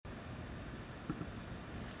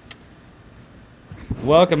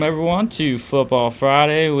Welcome everyone to Football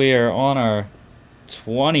Friday. We are on our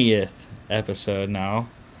 20th episode now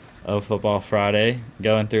of Football Friday,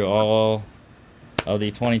 going through all of the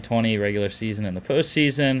 2020 regular season and the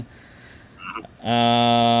postseason.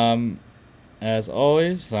 As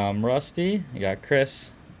always, I'm Rusty. I got Chris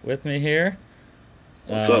with me here.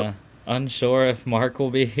 What's up? Unsure if Mark will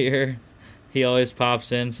be here. He always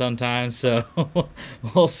pops in sometimes, so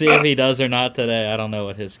we'll see if he does or not today. I don't know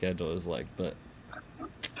what his schedule is like, but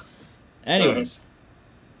anyways,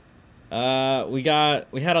 we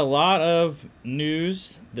had a lot of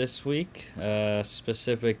news this week,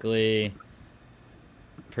 specifically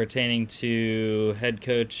pertaining to head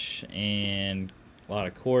coach and a lot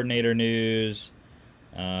of coordinator news.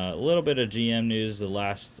 A little bit of GM news. The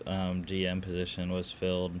last GM position was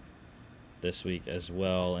filled this week as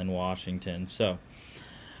well in Washington. So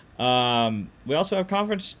we also have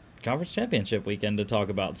conference championship weekend to talk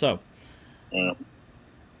about. So Yeah.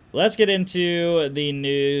 let's get into the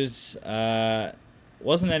news.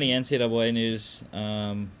 Wasn't any NCAA news,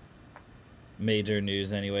 major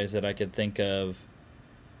news, anyways, that I could think of.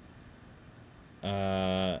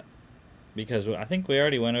 Because I think we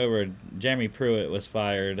already went over. Jeremy Pruitt was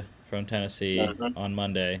fired from Tennessee Mhm. on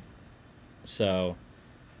Monday, so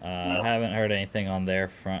I haven't heard anything on that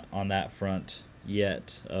front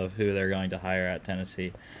yet of who they're going to hire at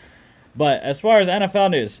Tennessee. But as far as NFL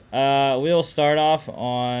news, we'll start off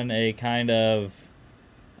on a kind of,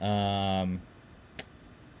 I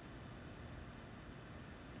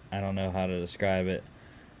don't know how to describe it.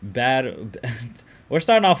 Bad. We're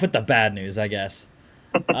starting off with the bad news, I guess.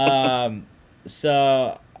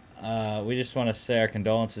 So we just want to say our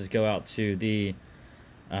condolences go out to the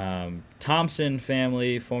Thompson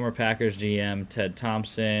family. Former Packers GM Ted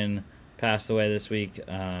Thompson passed away this week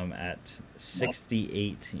at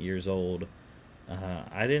 68 years old.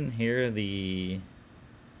 I didn't hear the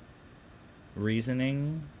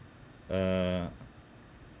reasoning or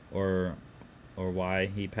why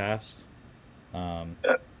he passed. Yeah.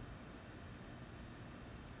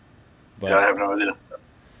 But Yeah, I have no idea.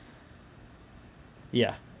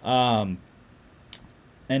 yeah.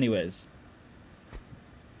 Anyways,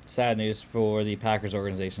 sad news for the Packers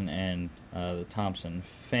organization and the Thompson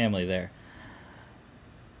family there.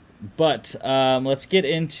 But let's get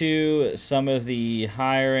into some of the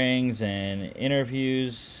hirings and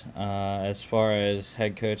interviews as far as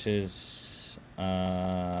head coaches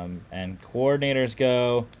and coordinators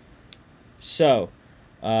go. So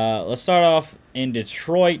let's start off in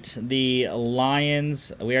Detroit. The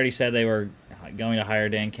Lions, we already said they were going to hire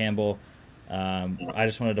Dan Campbell. I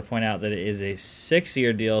just wanted to point out that it is a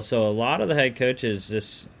 6-year deal, so a lot of the head coaches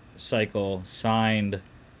this cycle signed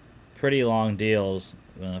pretty long deals,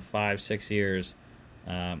 5-6 years.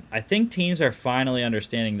 I think teams are finally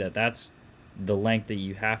understanding that that's the length that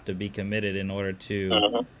you have to be committed in order to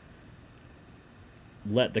Mhm.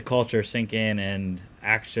 let the culture sink in and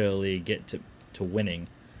actually get to winning.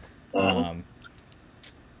 Mhm.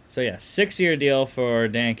 So yeah, 6-year deal for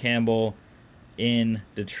Dan Campbell in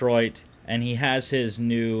Detroit, and he has his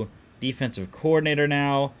new defensive coordinator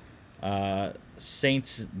now,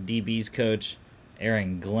 Saints DB's coach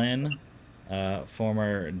Aaron Glenn,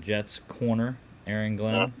 former Jets corner Aaron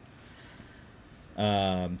Glenn.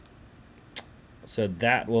 So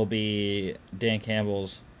that will be Dan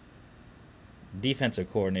Campbell's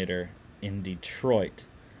defensive coordinator in Detroit.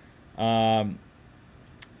 And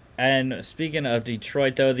speaking of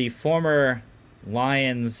Detroit, though, the former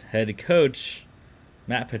Lions head coach,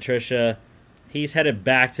 Matt Patricia, he's headed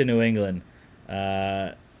back to New England.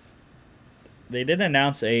 They didn't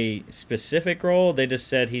announce a specific role. They just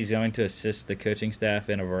said he's going to assist the coaching staff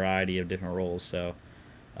in a variety of different roles. So,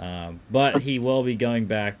 but he will be going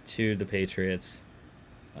back to the Patriots.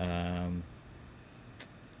 Of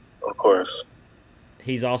course.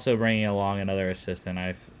 He's also bringing along another assistant.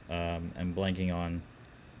 I'm blanking on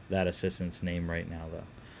that assistant's name right now, though.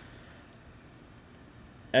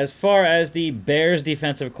 As far as the Bears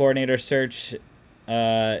defensive coordinator search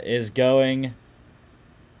is going,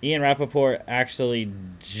 Ian Rappaport actually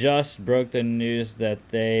just broke the news that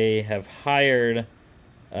they have hired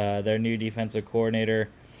their new defensive coordinator,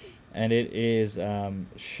 and it is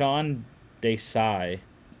Sean Desai.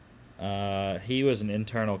 He was an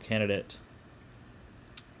internal candidate.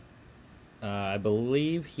 I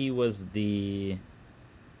believe he was the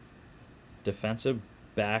defensive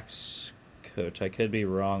backs coach. I could be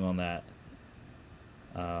wrong on that.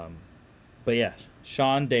 But yeah,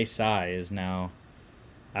 Sean Desai is now.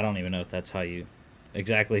 I don't even know if that's how you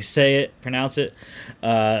exactly pronounce it.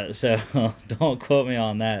 So don't quote me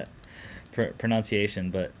on that pronunciation.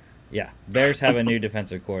 But Yeah, Bears have a new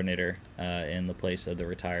defensive coordinator in the place of the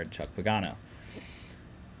retired Chuck Pagano.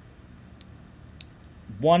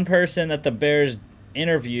 One person that the Bears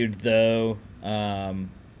interviewed, though,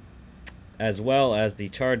 as well as the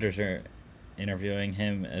Chargers are interviewing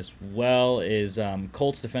him as well, is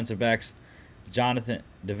Colts defensive backs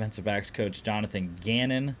coach Jonathan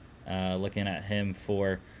Gannon, looking at him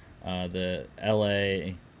for the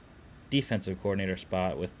LA defensive coordinator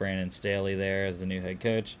spot with Brandon Staley there as the new head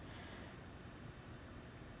coach.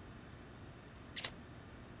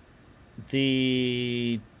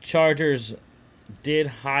 The Chargers did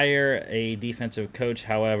hire a defensive coach,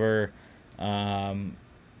 however, Brandon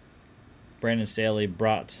Staley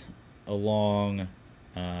brought along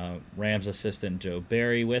Rams assistant Joe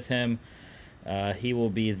Barry with him. He will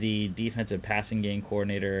be the defensive passing game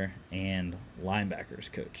coordinator and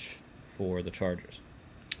linebackers coach for the Chargers.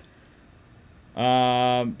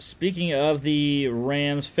 Speaking of the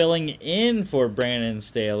Rams filling in for Brandon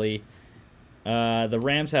Staley, the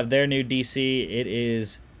Rams have their new DC. It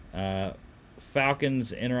is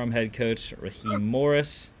Falcons interim head coach Raheem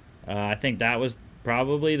Morris. I think that was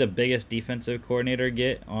probably the biggest defensive coordinator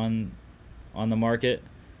get on the market,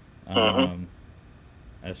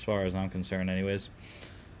 as far as I'm concerned, anyways.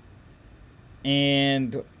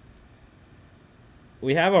 And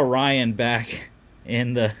we have Orion back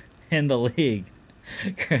in the league,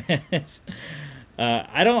 Chris.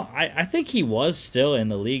 I think he was still in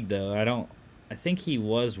the league though. I think he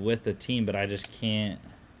was with the team, but I just can't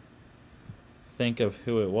think of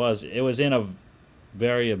who it was. It was in a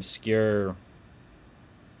very obscure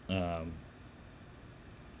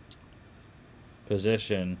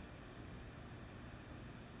position,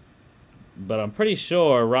 but I'm pretty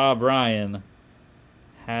sure Rob Ryan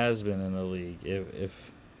has been in the league.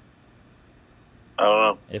 If I don't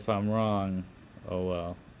know. If I'm wrong, oh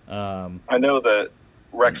well. I know that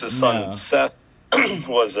Rex's son Seth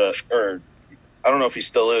was or I don't know if he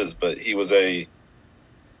still is, but he was a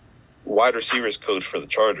wide receivers coach for the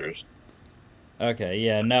Chargers. Okay,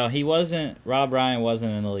 yeah, no, he wasn't. Rob Ryan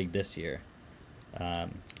wasn't in the league this year.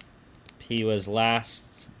 He was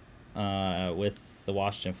last with the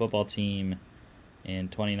Washington football team in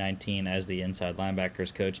 2019 as the inside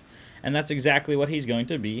linebackers coach, and that's exactly what he's going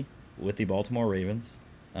to be with the Baltimore Ravens,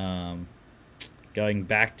 going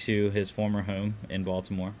back to his former home in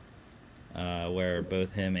Baltimore, where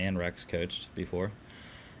both him and Rex coached before.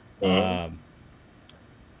 So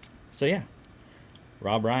yeah,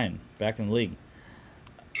 Rob Ryan back in the league,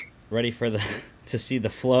 ready for to see the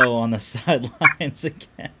flow on the sidelines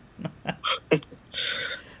again.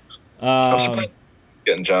 I'm surprised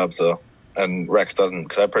getting jobs though, and Rex doesn't,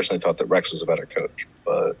 because I personally thought that Rex was a better coach,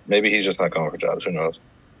 but maybe he's just not going for jobs. Who knows?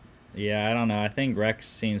 Yeah, I don't know. I think Rex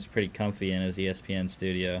seems pretty comfy in his ESPN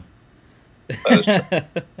studio. That is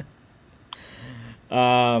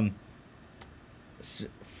true.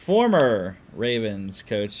 Former Ravens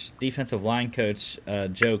coach, defensive line coach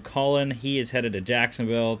Joe Cullen, he is headed to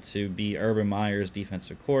Jacksonville to be Urban Meyer's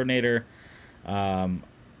defensive coordinator.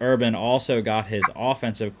 Urban also got his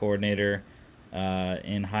offensive coordinator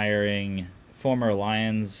in hiring former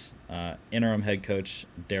Lions interim head coach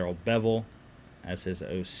Darrell Bevell as his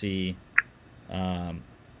OC.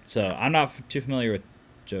 So I'm not too familiar with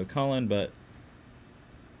Joe Cullen, but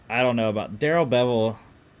I don't know about Darrell Bevell.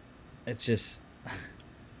 It's just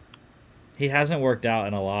he hasn't worked out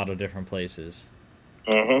in a lot of different places.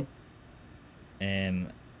 Mm-hmm.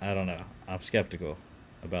 And I don't know. I'm skeptical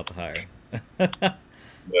about the hire.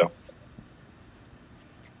 Yeah.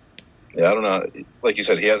 Yeah, I don't know. Like you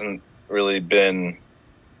said, he hasn't really been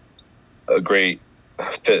a great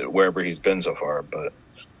fit wherever he's been so far, but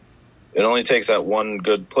it only takes that one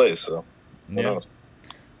good place, so who knows?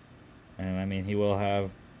 And I mean, he will have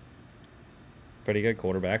pretty good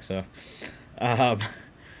quarterback, so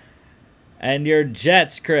and your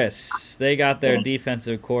Jets, Chris, they got their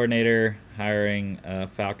defensive coordinator, hiring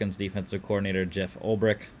Falcons defensive coordinator Jeff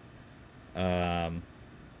Ulbrich.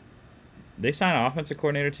 They signed an offensive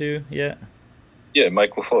coordinator too yet? Yeah,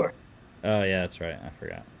 Mike LaFleur. Oh yeah, that's right. I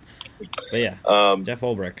forgot. But yeah, Jeff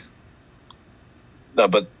Ulbrich. No,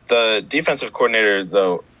 but the defensive coordinator,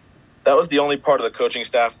 though, that was the only part of the coaching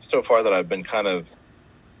staff so far that I've been kind of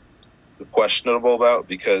questionable about,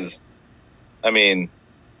 because, I mean,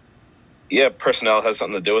 yeah, personnel has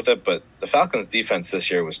something to do with it, but the Falcons' defense this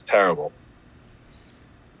year was terrible.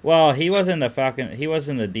 Well, he was in the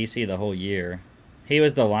DC the whole year. He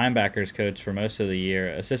was the linebackers coach for most of the year,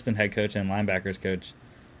 assistant head coach and linebackers coach.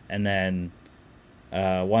 And then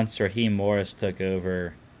once Raheem Morris took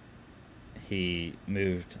over, he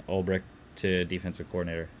moved Ulbrich to defensive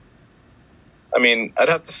coordinator. I mean, I'd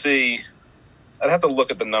have to see. I'd have to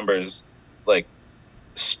look at the numbers, like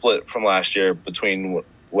split from last year between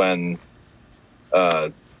when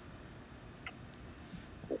Dan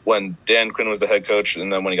Quinn was the head coach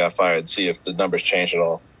and then when he got fired, see if the numbers changed at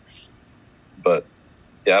all. But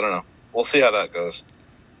yeah, I don't know. We'll see how that goes.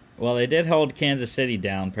 Well, they did hold Kansas City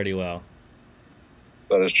down pretty well.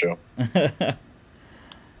 That is true.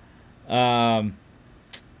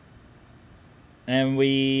 And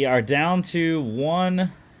we are down to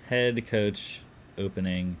one head coach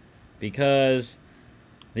opening because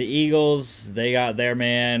the Eagles, they got their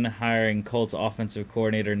man hiring Colts offensive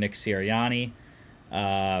coordinator Nick Sirianni.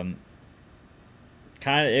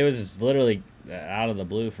 It was literally out of the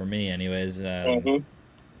blue for me, anyways.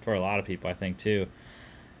 For a lot of people, I think too.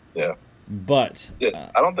 Yeah. But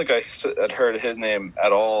I don't think I had heard his name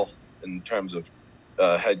at all in terms of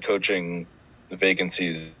head coaching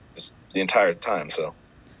vacancies the entire time. So.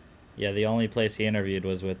 Yeah, the only place he interviewed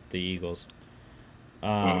was with the Eagles.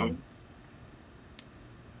 But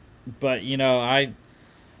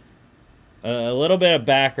a little bit of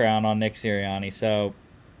background on Nick Sirianni. So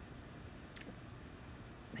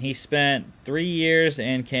he spent 3 years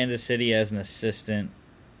in Kansas City as an assistant.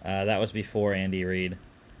 That was before Andy Reid.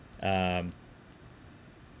 5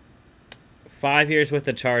 years with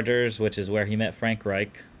the Chargers, which is where he met Frank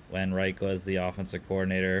Reich when Reich was the offensive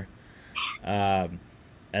coordinator. And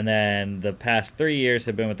then the past 3 years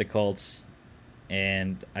have been with the Colts.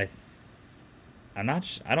 And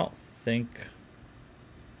not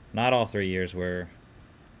all 3 years were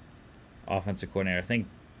offensive coordinator. I think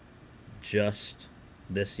just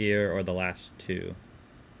this year or the last 2.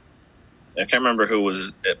 I can't remember who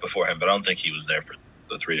was it before him, but I don't think he was there for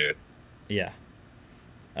the 3 years. Yeah.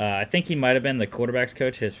 I think he might have been the quarterback's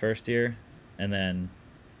coach his first year and then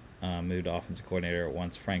moved to offensive coordinator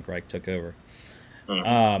once Frank Reich took over.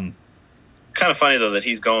 Kind of funny, though, that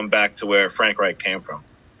he's going back to where Frank Reich came from.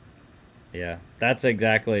 Yeah, that's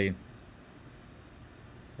exactly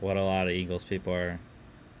what a lot of Eagles people are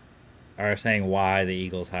saying why the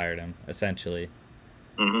Eagles hired him, essentially.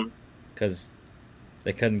 Because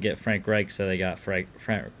they couldn't get Frank Reich, so they got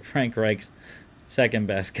Frank Reich's second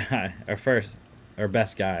best guy, or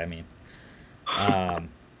best guy, I mean.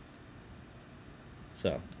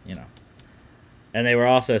 So, And they were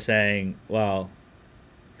also saying, well,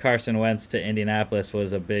 Carson Wentz to Indianapolis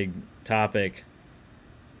was a big topic,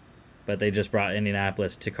 but they just brought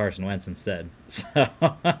Indianapolis to Carson Wentz instead. So,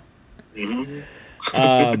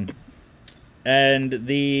 and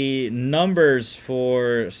the numbers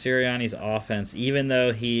for Sirianni's offense, even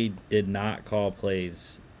though he did not call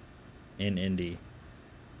plays in Indy,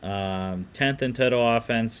 10th in total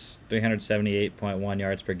offense, 378.1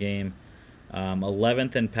 yards per game,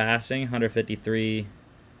 11th in passing,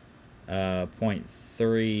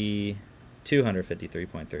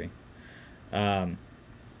 253.3.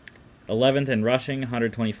 11th in rushing,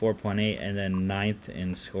 124.8, and then 9th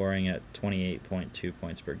in scoring at 28.2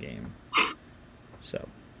 points per game. So,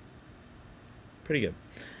 pretty good.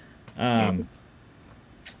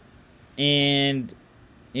 And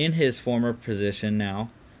in his former position now,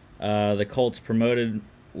 the Colts promoted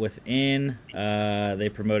within. They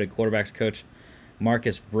promoted quarterbacks coach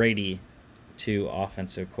Marcus Brady to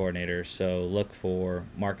offensive coordinator. So look for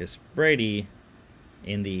Marcus Brady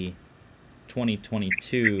in the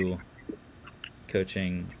 2022 coach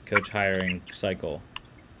hiring cycle.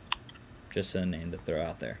 Just a name to throw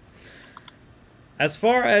out there. As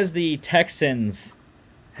far as the Texans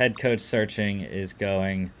head coach searching is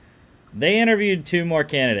going, they interviewed 2 more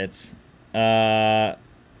candidates.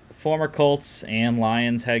 Former Colts and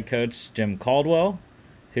Lions head coach Jim Caldwell,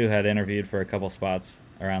 who had interviewed for a couple spots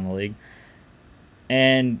around the league.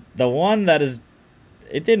 And the one that it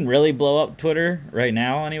didn't really blow up Twitter right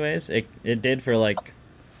now anyways. It did for like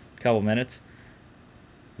a couple minutes.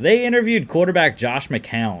 They interviewed quarterback Josh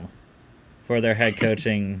McCown for their head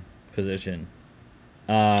coaching position.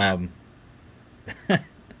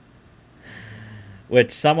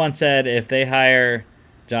 Which someone said if they hire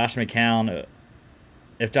Josh McCown,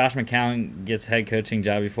 if Josh McCown gets head coaching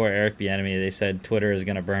job before Eric Bieniemy, they said Twitter is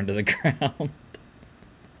going to burn to the ground.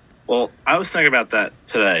 Well, I was thinking about that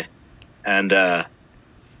today, and I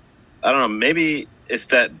don't know, maybe it's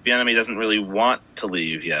that Bieniemy doesn't really want to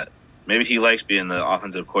leave yet. Maybe he likes being the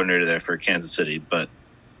offensive coordinator there for Kansas City, but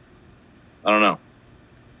I don't know.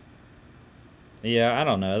 Yeah, I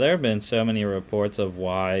don't know. There have been so many reports of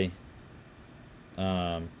why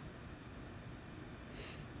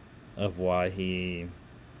he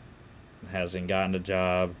hasn't gotten a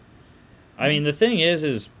job. I mean, the thing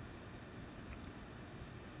is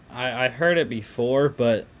I heard it before,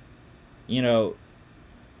 but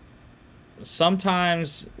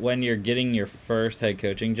sometimes when you're getting your first head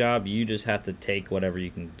coaching job, you just have to take whatever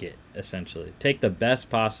you can get, essentially. Take the best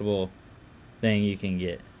possible thing you can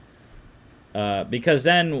get. Because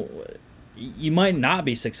then you might not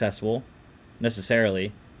be successful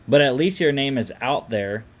necessarily, but at least your name is out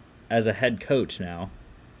there as a head coach now.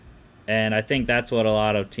 And I think that's what a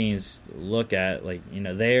lot of teams look at. Like,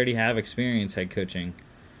 they already have experience head coaching,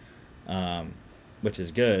 which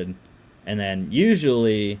is good. And then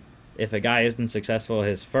usually, if a guy isn't successful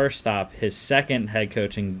his first stop, his second head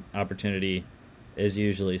coaching opportunity is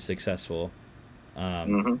usually successful,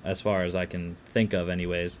 as far as I can think of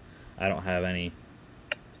anyways. I don't have any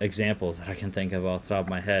examples that I can think of off the top of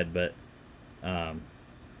my head, but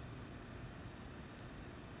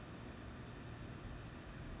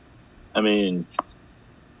I mean,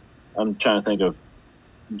 I'm trying to think of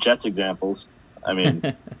Jets examples. I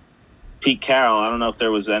mean, Pete Carroll, I don't know if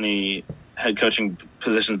there was any head coaching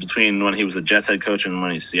positions between when he was the Jets head coach and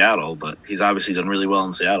when he's Seattle, but he's obviously done really well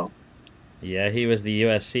in Seattle. Yeah, he was the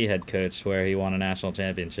USC head coach where he won a national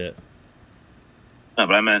championship. No,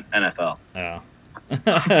 but I meant NFL. Oh.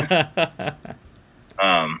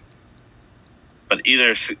 But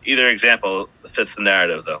either example fits the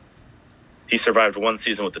narrative, though. He survived one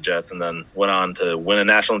season with the Jets and then went on to win a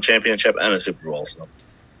national championship and a Super Bowl. So.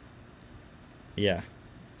 Yeah.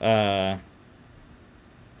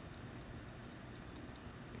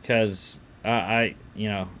 Because Andy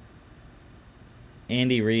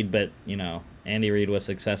Reid, but, Andy Reid was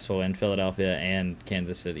successful in Philadelphia and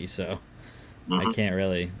Kansas City, so I can't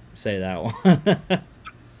really say that one.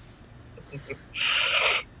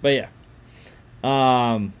 But yeah.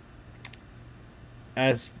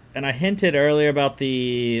 And I hinted earlier about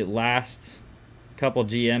the last couple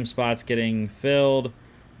GM spots getting filled.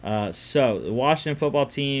 So the Washington football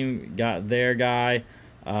team got their guy,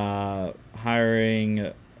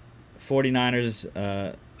 hiring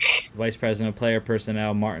 49ers Vice President of Player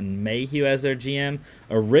Personnel Martin Mayhew as their GM.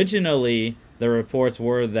 Originally, the reports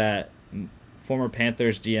were that former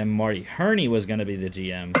Panthers GM Marty Hurney was going to be the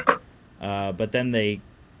GM, but then the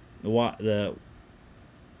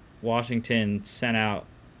Washington sent out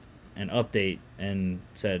an update and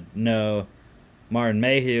said, no, Martin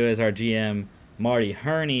Mayhew is our GM. Marty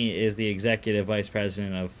Hurney is the Executive Vice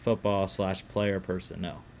President of Football / Player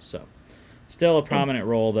Personnel. So, still a prominent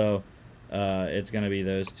role, though. It's going to be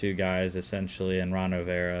those two guys, essentially, and Ron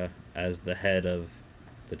Rivera as the head of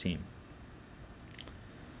the team.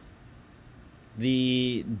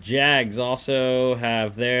 The Jags also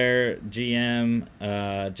have their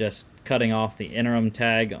GM just cutting off the interim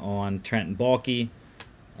tag on Trent Baalke.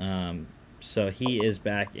 So he is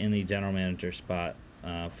back in the general manager spot,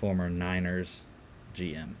 former Niners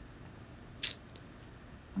GM.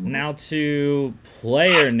 Now to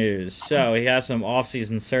player news. So he has some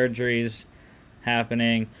offseason surgeries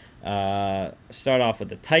happening. Start off with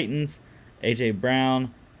the Titans. A.J.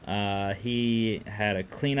 Brown, he had a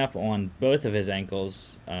cleanup on both of his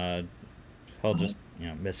ankles. He'll just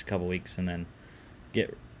miss a couple weeks and then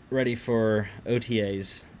get ready for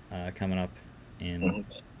OTAs coming up in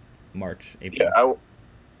March, April. Yeah,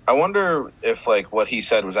 I wonder if what he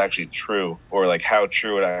said was actually true, or how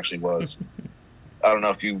true it actually was. I don't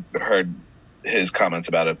know if you heard his comments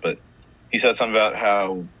about it, but he said something about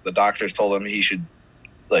how the doctors told him he should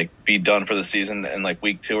be done for the season in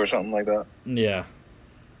week 2 or something like that. Yeah.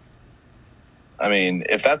 I mean,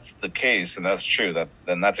 if that's the case and that's true,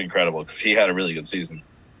 then that's incredible because he had a really good season.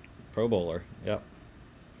 Pro Bowler, yep.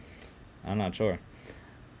 I'm not sure.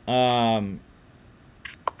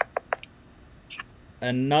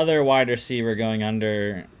 Another wide receiver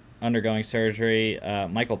undergoing surgery.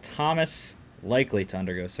 Michael Thomas, likely to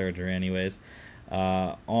undergo surgery anyways,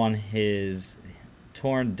 on his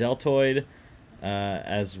torn deltoid,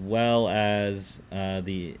 as well as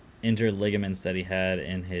the injured ligaments that he had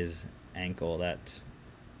in his ankle that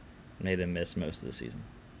made him miss most of the season.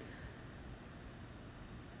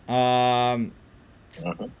 And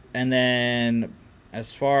then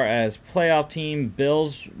as far as playoff team,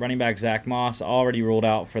 Bills running back Zach Moss already ruled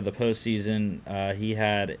out for the postseason. He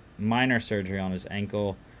had minor surgery on his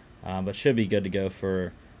ankle, but should be good to go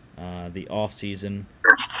for the off-season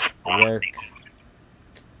work.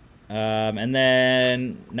 And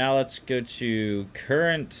then now let's go to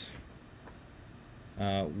current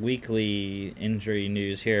weekly injury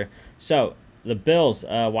news here. So the Bills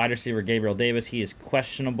wide receiver Gabriel Davis, he is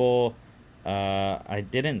questionable. I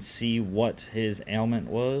didn't see what his ailment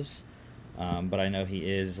was, but I know he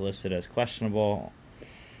is listed as questionable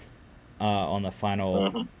on the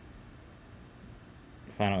final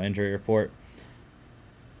injury report.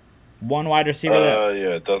 One wide receiver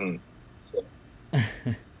it doesn't.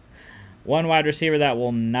 One wide receiver that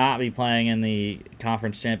will not be playing in the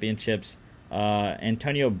conference championships,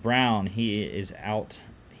 Antonio Brown, he is out.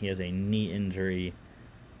 He has a knee injury.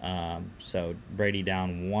 So Brady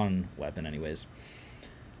down one weapon anyways.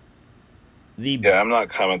 I'm not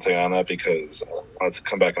commenting on that because I want it to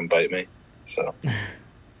come back and bite me. So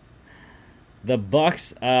the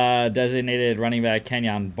Bucs designated running back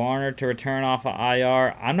Kenyon Barner to return off of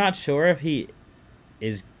IR. I'm not sure if he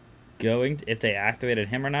is if they activated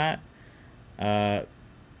him or not. I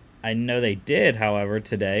know they did, however,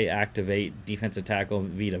 today activate defensive tackle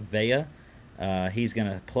Vita Vea. He's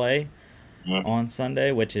going to play on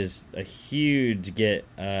Sunday, which is a huge get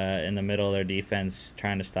in the middle of their defense,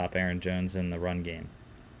 trying to stop Aaron Jones in the run game.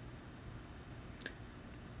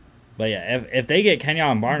 But yeah, if they get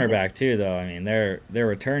Kenyon Barner back too, though, I mean their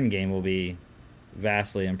return game will be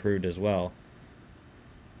vastly improved as well.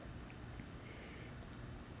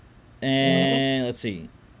 And let's see,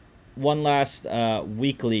 one last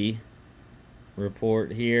weekly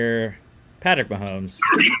report here. Patrick Mahomes,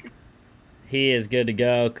 he is good to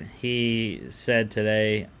go. He said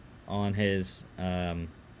today on his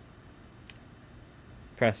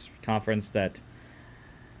press conference that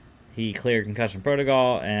he cleared concussion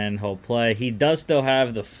protocol and he'll play. He does still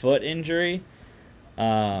have the foot injury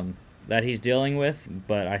that he's dealing with,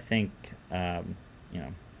 but I think,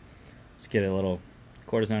 just get a little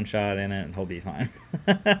cortisone shot in it and he'll be fine.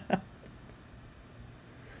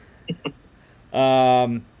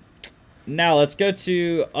 Now let's go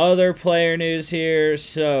to other player news here.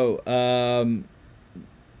 So,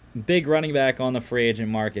 big running back on the free agent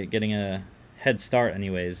market, getting a head start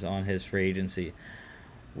anyways on his free agency.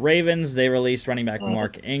 Ravens, they released running back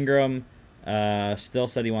Mark Ingram. Still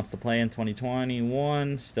said he wants to play in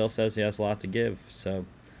 2021. Still says he has a lot to give. So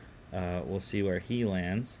we'll see where he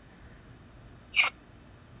lands.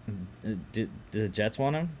 Did the Jets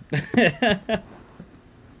want him?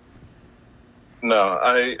 No,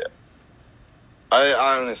 I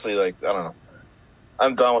honestly, I don't know.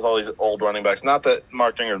 I'm done with all these old running backs. Not that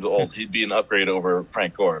Mark Ingram's old. He'd be an upgrade over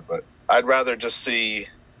Frank Gore. But I'd rather just see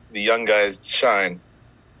the young guys shine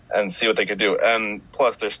and see what they could do. And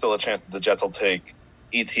plus, there's still a chance that the Jets will take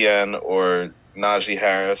Etienne or Najee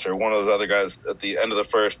Harris or one of those other guys at the end of the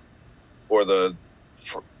first or the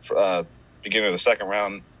beginning of the second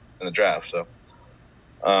round in the draft. So,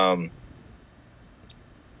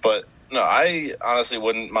 but no, I honestly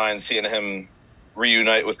wouldn't mind seeing him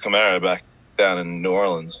reunite with Kamara back down in New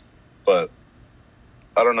Orleans. But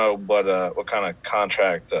I don't know what kind of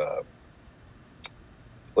contract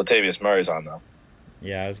Latavius Murray's on, though.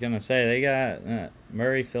 Yeah, I was going to say, they got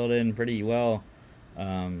Murray filled in pretty well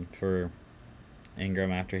for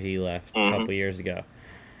Ingram after he left a couple years ago.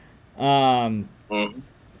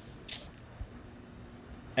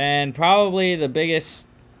 And probably the biggest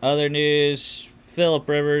other news, Phillip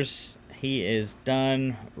Rivers, he is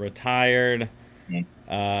done, retired.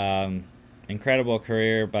 Incredible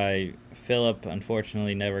career by Phillip.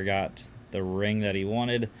 Unfortunately, never got the ring that he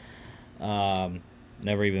wanted.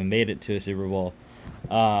 Never even made it to a Super Bowl.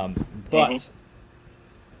 But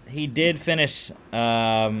he did finish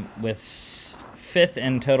with fifth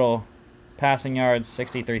in total passing yards,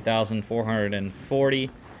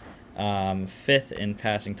 63,440. Fifth in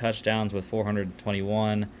passing touchdowns with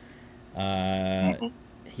 421.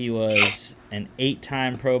 He was an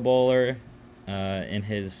 8-time Pro Bowler in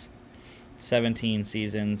his 17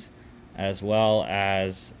 seasons, as well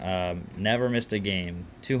as never missed a game,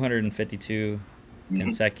 252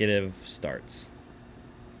 consecutive starts.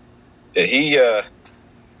 Yeah,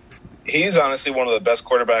 he's honestly one of the best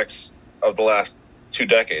quarterbacks of the last 2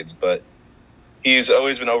 decades, but he's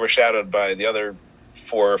always been overshadowed by the other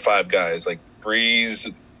 4 or 5 guys like Breeze,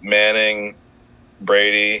 Manning,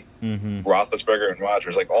 Brady, Roethlisberger, and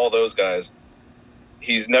Rodgers. Like all those guys,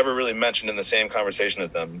 he's never really mentioned in the same conversation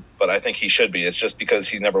as them, but I think he should be. It's just because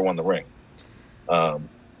he's never won the ring. But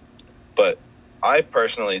I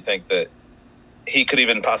personally think that he could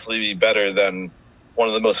even possibly be better than one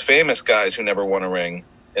of the most famous guys who never won a ring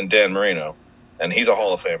in Dan Marino, and he's a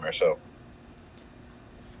Hall of Famer. So,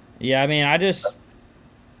 yeah, I mean, I don't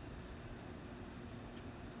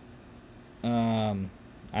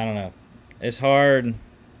know. It's hard.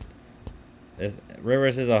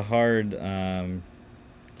 Rivers is a hard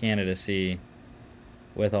candidacy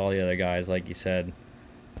with all the other guys, like you said.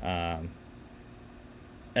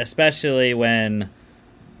 Especially when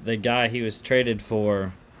the guy he was traded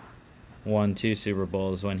for won 2 Super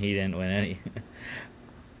Bowls when he didn't win any.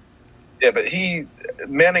 Yeah, but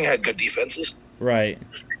Manning had good defenses. Right.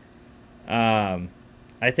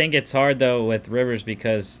 I think it's hard, though, with Rivers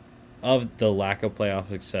because of the lack of playoff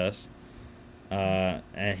success.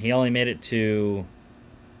 And he only made it to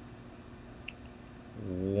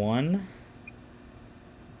one,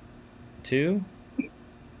 two.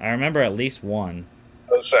 I remember at least one.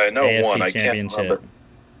 I was saying, no AFC one. I can't championship, remember.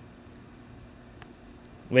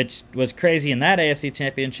 which was crazy in that AFC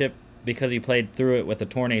championship because he played through it with a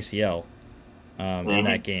torn ACL in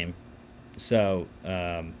that game. So,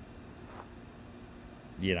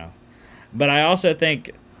 but I also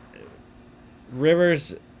think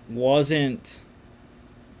Rivers wasn't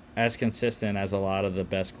as consistent as a lot of the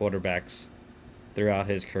best quarterbacks throughout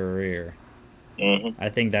his career. I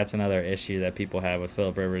think that's another issue that people have with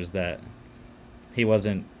Phillip Rivers, that he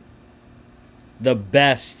wasn't the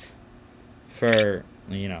best for,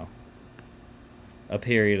 a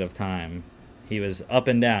period of time. He was up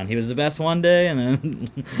and down. He was the best one day and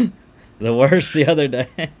then the worst the other day.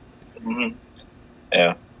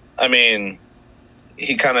 Yeah. I mean,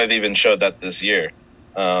 he kind of even showed that this year.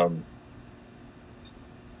 I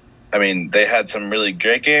mean, they had some really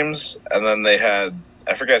great games, and then they had,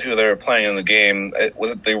 I forget who they were playing in the game.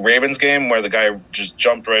 Was it the Ravens game where the guy just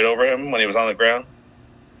jumped right over him when he was on the ground?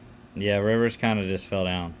 Yeah, Rivers kind of just fell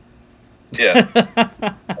down.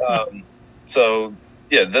 Yeah. So,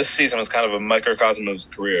 yeah, this season was kind of a microcosm of his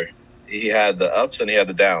career. He had the ups and he had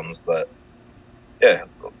the downs, but, yeah,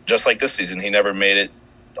 just like this season, he never made it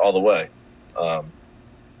all the way.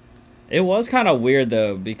 It was kind of weird,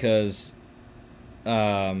 though, because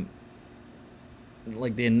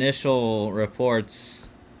like the initial reports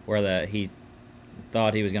were that he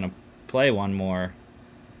thought he was going to play one more.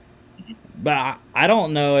 But I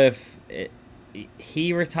don't know if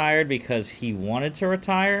he retired because he wanted to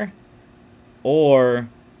retire, or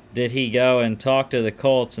did he go and talk to the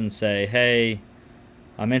Colts and say, hey,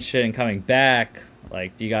 I'm interested in coming back.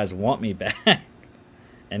 Like, do you guys want me back?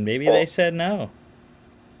 And maybe they said no.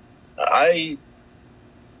 I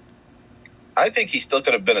think he still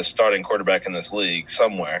could have been a starting quarterback in this league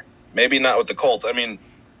somewhere. Maybe not with the Colts. I mean,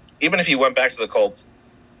 even if he went back to the Colts,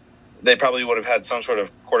 they probably would have had some sort of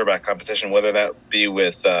quarterback competition, whether that be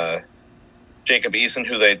with Jacob Eason,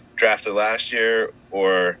 who they drafted last year,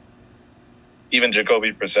 or even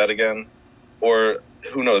Jacoby Brissett again, or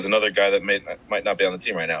who knows, another guy that might not be on the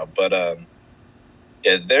team right now. But,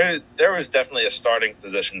 yeah, there was definitely a starting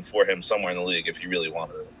position for him somewhere in the league if he really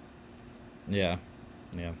wanted it. Yeah.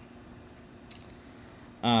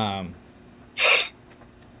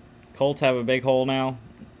 Colts have a big hole now.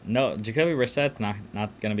 No, Jacoby Brissett's not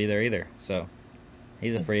going to be there either, so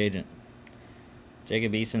he's a free agent.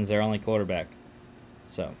 Jacob Eason's their only quarterback.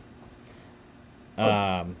 So,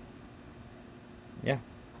 yeah.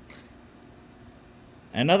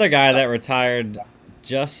 Another guy that retired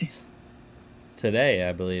just today,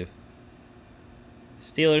 I believe.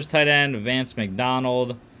 Steelers tight end Vance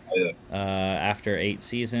McDonald. After 8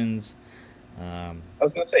 seasons. I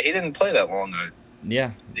was going to say, he didn't play that long.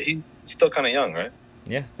 Yeah. He's still kind of young, right?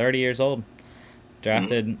 Yeah, 30 years old.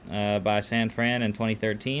 Drafted by San Fran in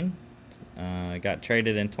 2013. Got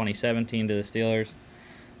traded in 2017 to the Steelers.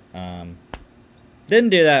 Didn't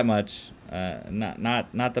do that much.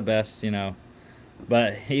 Not the best,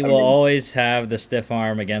 But he will always have the stiff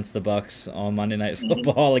arm against the Bucks on Monday Night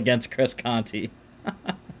Football against Chris Conte.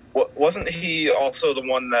 Wasn't he also the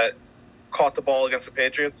one that caught the ball against the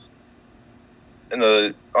Patriots on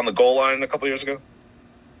the goal line a couple years ago?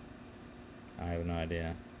 I have no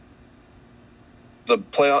idea.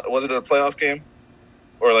 Was it a playoff game,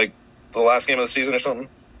 or like the last game of the season or something?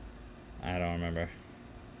 I don't remember.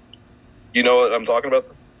 You know what I'm talking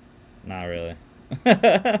about? Not really.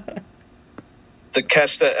 The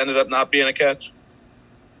catch that ended up not being a catch?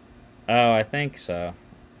 Oh, I think so.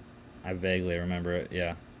 I vaguely remember it,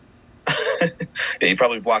 yeah. Yeah, you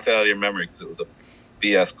probably blocked it out of your memory because it was a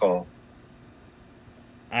BS call.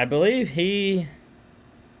 I believe he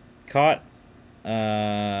caught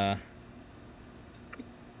some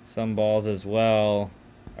balls as well.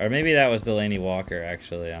 Or maybe that was Delaney Walker,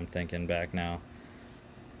 actually. I'm thinking back now.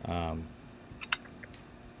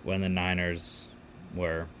 When the Niners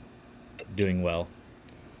were doing well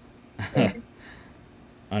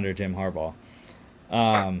under Jim Harbaugh.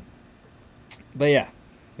 But yeah,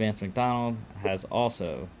 Vance McDonald has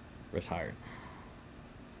also retired.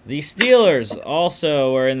 The Steelers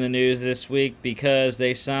also were in the news this week because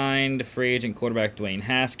they signed free agent quarterback Dwayne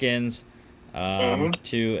Haskins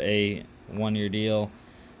to a 1-year deal.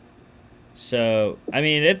 So, I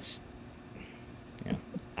mean, it's...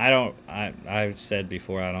 I've said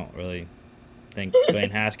before, I don't really think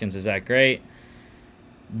Dwayne Haskins is that great.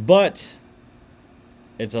 But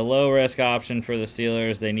it's a low-risk option for the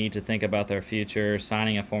Steelers. They need to think about their future.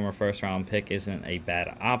 Signing a former first-round pick isn't a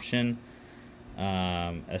bad option.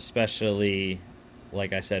 especially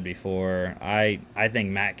like I said before. I think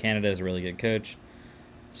Matt Canada is a really good coach.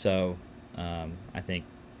 So I think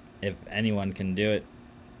if anyone can do it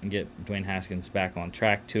and get Dwayne Haskins back on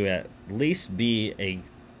track to at least be a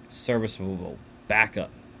serviceable backup,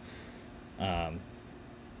 I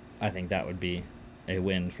think that would be a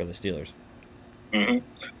win for the Steelers. Mm-hmm.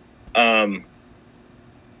 I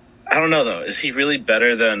don't know though. Is he really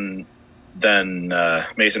better than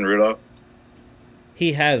Mason Rudolph?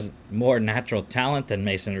 He has more natural talent than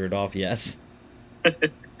Mason Rudolph, yes.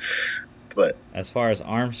 But as far as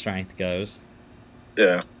arm strength goes,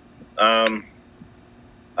 yeah. I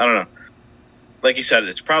don't know. Like you said,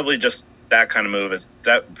 it's probably just that kind of move. It's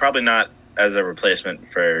that probably not as a replacement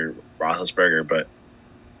for Roethlisberger, but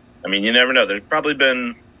I mean, you never know. There's probably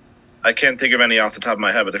been, I can't think of any off the top of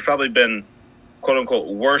my head, but there's probably been quote unquote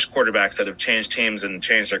worse quarterbacks that have changed teams and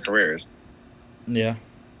changed their careers. Yeah.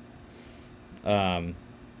 I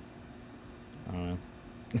don't know.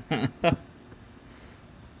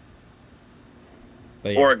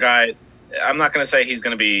 But, yeah. Or a guy, I'm not going to say he's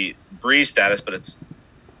going to be Breeze status, but it's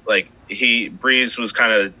like Breeze was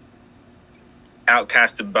kind of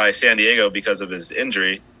outcasted by San Diego because of his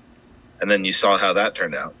injury, and then you saw how that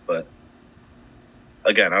turned out. But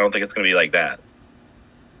again, I don't think it's going to be like that.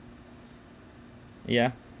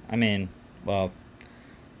 Yeah, I mean, well,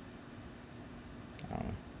 I don't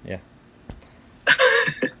know.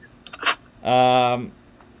 Yeah.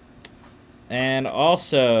 And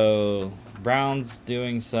also, Browns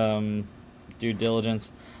doing some due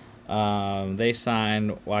diligence. They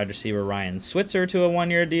signed wide receiver Ryan Switzer to a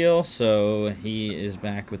 1-year deal, so he is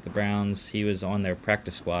back with the Browns. He was on their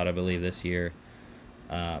practice squad, I believe, this year.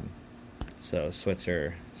 So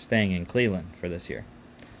Switzer staying in Cleveland for this year.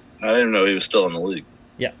 I didn't know he was still in the league.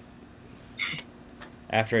 Yeah.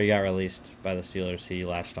 After he got released by the Steelers, he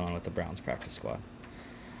latched on with the Browns practice squad.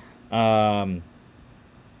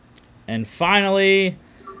 And finally,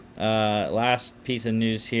 last piece of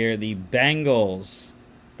news here, the Bengals.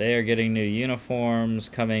 They are getting new uniforms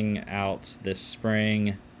coming out this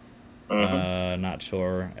spring. Not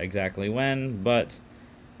sure exactly when, but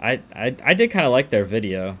I did kind of like their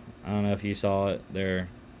video. I don't know if you saw it. Their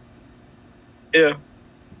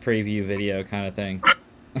preview video kind of thing.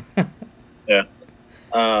 Yeah.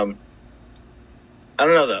 I don't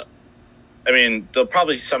know, though. I mean, they'll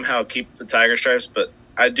probably somehow keep the tiger stripes, but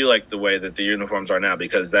I do like the way that the uniforms are now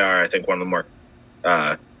because they are, I think, one of the more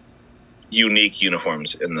unique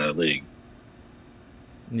uniforms in the league.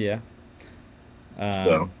 Yeah.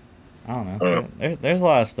 I don't know. There's a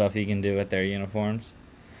lot of stuff you can do with their uniforms.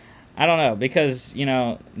 I don't know, because,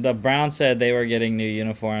 the Browns said they were getting new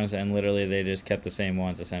uniforms, and literally they just kept the same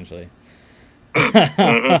ones, essentially.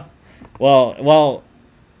 Mm-hmm. Well,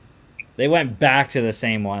 they went back to the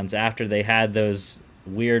same ones after they had those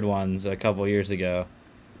weird ones a couple years ago.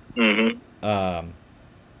 Mm-hmm.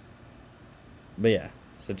 But yeah,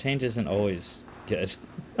 so change isn't always good.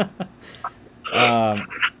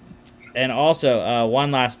 And also,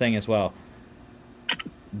 one last thing as well.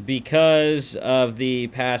 Because of the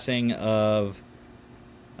passing of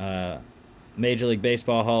Major League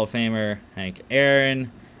Baseball Hall of Famer Hank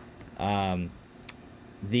Aaron,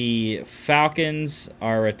 the Falcons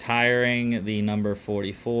are retiring the number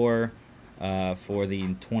 44 for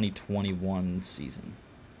the 2021 season.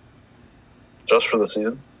 Just for the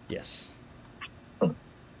season? Yes.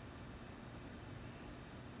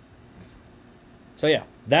 So yeah,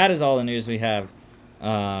 that is all the news we have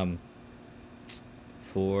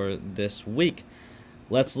for this week.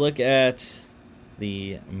 Let's look at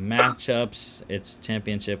the matchups. It's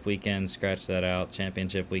championship weekend. Scratch that out.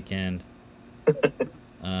 Championship weekend.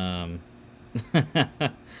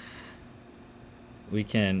 We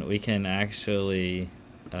can actually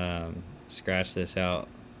scratch this out.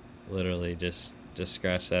 Literally, just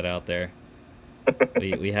scratch that out there.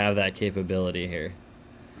 We have that capability here.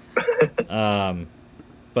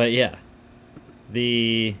 But yeah,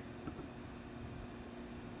 the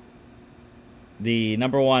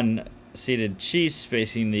number 1 seeded Chiefs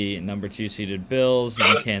facing the number 2 seeded Bills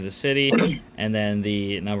in Kansas City, and then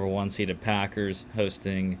the number 1 seeded Packers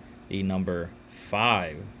hosting the number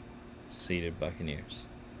 5 seeded Buccaneers.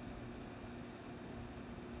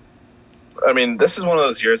 I mean, this is one of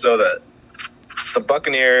those years, though, that the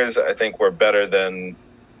Buccaneers, I think, were better than...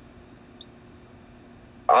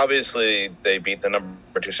 Obviously, they beat the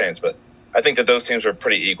number 2 Saints, but I think that those teams were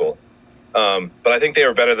pretty equal. But I think they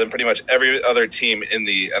were better than pretty much every other team in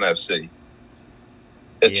the NFC.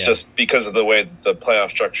 It's just because of the way that the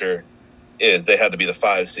playoff structure is, they had to be the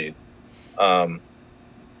 5 seed. But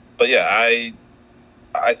yeah,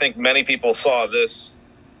 I think many people saw this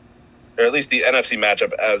or at least the NFC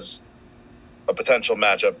matchup as a potential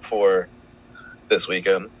matchup for this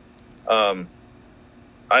weekend.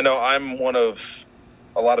 I know I'm one of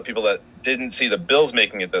a lot of people that didn't see the Bills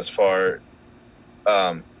making it this far.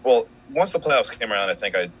 Well, once the playoffs came around, I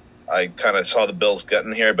think I kind of saw the Bills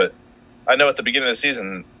getting here, but I know at the beginning of the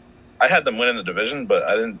season, I had them winning the division, but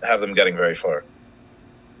I didn't have them getting very far.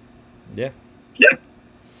 Yeah. Yeah.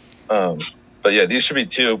 But yeah, these should be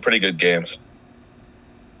two pretty good games,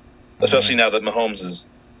 especially now that Mahomes is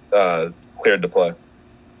cleared to play.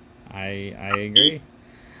 I agree.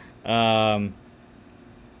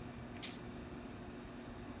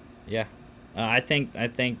 Yeah, I think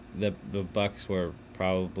the Bucks were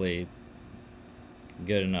probably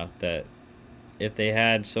good enough that if they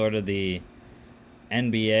had sort of the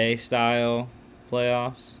NBA style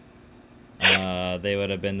playoffs, they would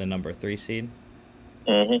have been the number 3 seed.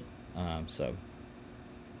 So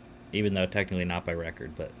even though technically not by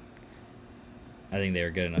record, but I think they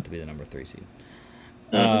were good enough to be the number 3 seed.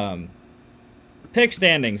 Pick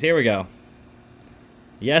standings. Here we go.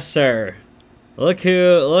 Yes, sir. Look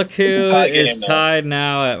who is tied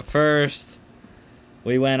now at first.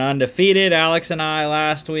 We went undefeated, Alex and I,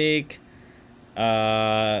 last week.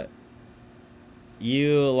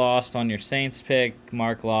 You lost on your Saints pick.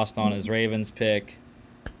 Mark lost on his Ravens pick.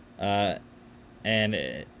 And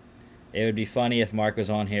it would be funny if Mark was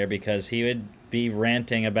on here because he would be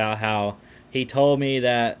ranting about how he told me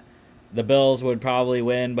that the Bills would probably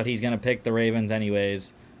win, but he's going to pick the Ravens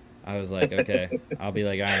anyways. I was like, okay. I'll be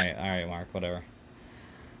like, all right, Mark, whatever.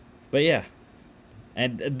 But yeah.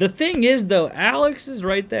 And the thing is, though, Alex is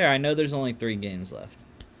right there. I know there's only 3 games left.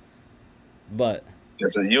 But yeah,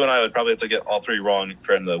 so you and I would probably have to get all 3 wrong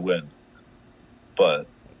for him to win. But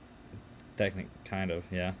technically, kind of,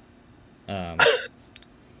 yeah.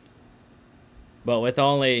 But with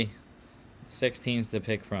only 6 teams to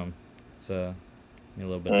pick from, it's a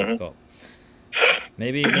little bit difficult.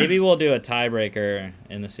 Maybe we'll do a tiebreaker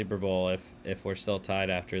in the Super Bowl if we're still tied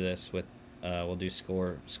after this. With we'll do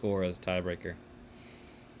score as a tiebreaker.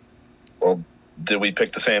 Well, did we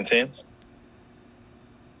pick the same teams?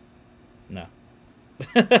 No.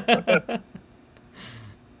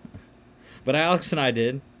 But Alex and I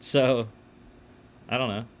did, so I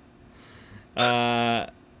don't know.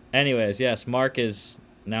 Anyways, yes, Mark is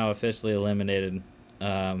now officially eliminated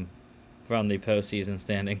from the postseason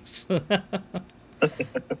standings,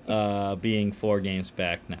 being 4 games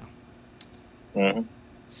back now.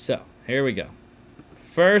 So, here we go.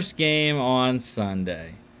 First game on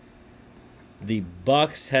Sunday. The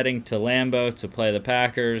Bucks heading to Lambeau to play the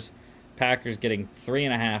Packers. Packers getting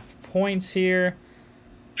 3.5 points here.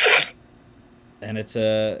 And it's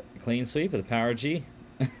a clean sweep of the Power G.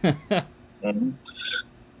 Yeah,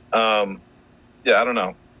 I don't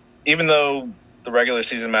know. Even though the regular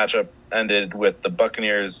season matchup ended with the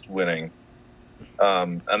Buccaneers winning,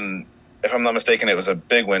 and if I'm not mistaken, it was a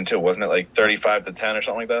big win too, wasn't it? Like 35-10 or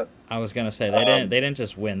something like that. I was gonna say they didn't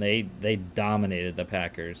just win; they dominated the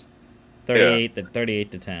Packers, 38 to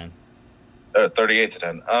 10.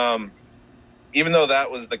 38-10. Even though that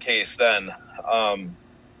was the case then,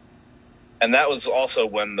 and that was also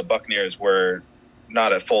when the Buccaneers were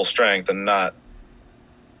not at full strength and not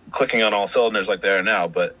clicking on all cylinders like they are now.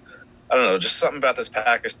 But I don't know, just something about this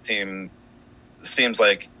Packers team seems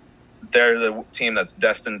like they're the team that's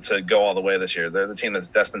destined to go all the way this year. They're the team that's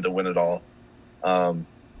destined to win it all. And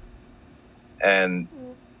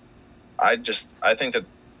I think that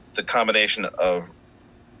the combination of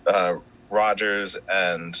Rodgers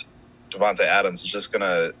and Davante Adams is just going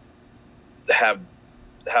to have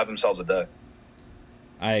themselves a day.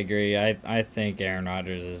 I agree. I think Aaron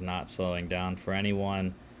Rodgers is not slowing down for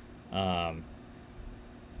anyone. The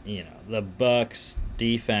Bucs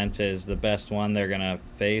defense is the best one they're gonna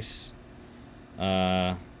face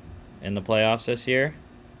in the playoffs this year.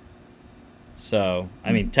 So,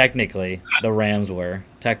 I mean, technically, the Rams were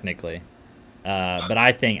but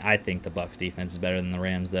I think the Bucs defense is better than the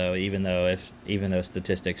Rams, though. Even though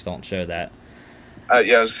statistics don't show that. I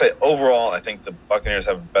was gonna say overall, I think the Buccaneers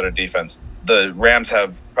have a better defense. The Rams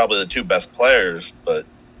have probably the 2 best players, but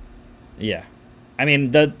yeah, I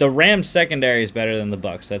mean the Rams secondary is better than the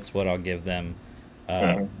Bucs. That's what I'll give them.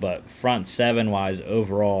 But front 7 wise,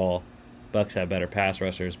 overall, Bucs have better pass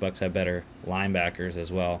rushers. Bucs have better linebackers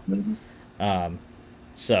as well.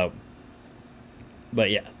 But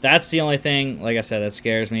yeah, that's the only thing. Like I said, that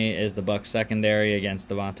scares me is the Bucs secondary against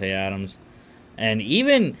Davante Adams. And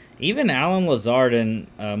even Allen Lazard and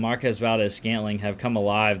Marquez Valdes-Scantling have come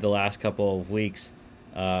alive the last couple of weeks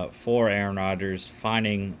for Aaron Rodgers,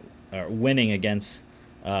 winning against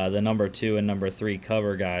the number 2 and number 3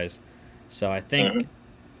 cover guys. So I think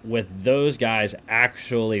with those guys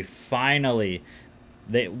actually finally,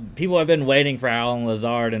 people have been waiting for Alan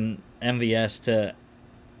Lazard and MVS to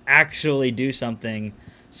actually do something,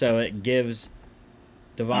 so it gives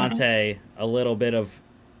Devontae a little bit of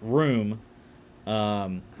room.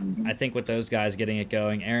 I think with those guys getting it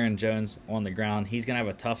going, Aaron Jones on the ground, he's gonna have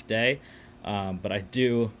a tough day. But I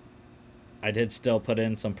did still put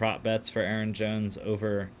in some prop bets for Aaron Jones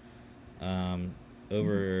over I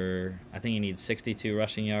think he needs 62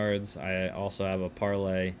 rushing yards. I also have a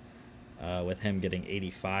parlay with him getting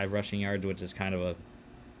 85 rushing yards, which is kind of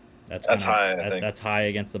that's high. That's high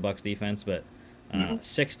against the Bucs defense, but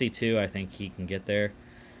 62, I think he can get there.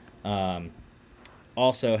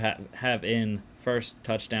 Also have in first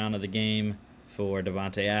touchdown of the game for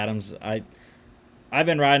Davante Adams. I've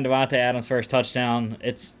been riding Davante Adams' first touchdown.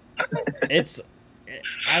 It's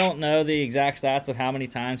I don't know the exact stats of how many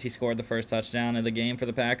times he scored the first touchdown of the game for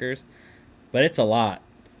the Packers, but it's a lot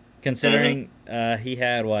considering he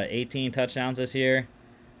had 18 touchdowns this year,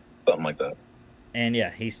 something like that. And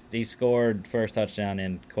yeah, he scored first touchdown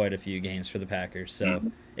in quite a few games for the Packers.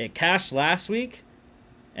 So it cashed last week,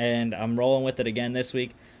 and I'm rolling with it again this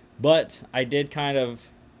week. But I did kind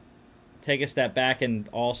of take a step back and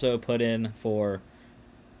also put in for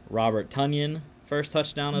Robert Tonyan first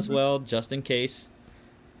touchdown as well, just in case,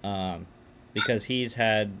 because he's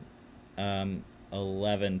had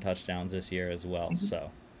 11 touchdowns this year as well.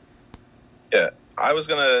 So yeah, I was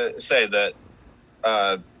gonna say that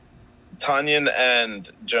Tonyan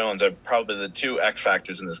and Jones are probably the two X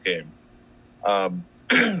factors in this game,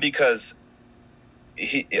 because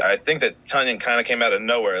I think that Tonyan kind of came out of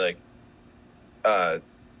nowhere. Like,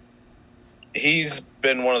 he's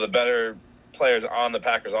been one of the better players on the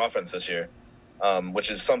Packers offense this year,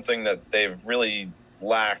 which is something that they've really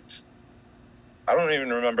lacked. I don't even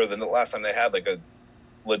remember the last time they had like a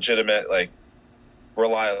legitimate, like,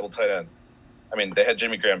 reliable tight end. I mean, they had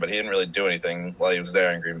Jimmy Graham, but he didn't really do anything while he was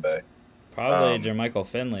there in Green Bay. Probably Jermichael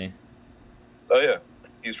Finley. Oh yeah,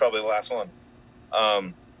 he's probably the last one.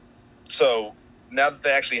 So now that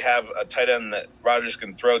they actually have a tight end that Rodgers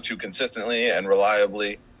can throw to consistently and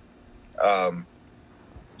reliably, I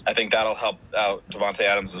think that'll help out Davante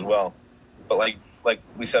Adams as well. But like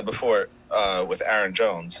we said before, with Aaron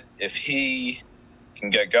Jones, if he can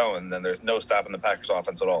get going, then there's no stopping the Packers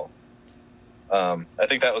offense at all. I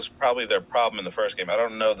think that was probably their problem in the first game. I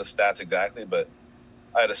don't know the stats exactly, but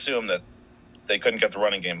I'd assume that they couldn't get the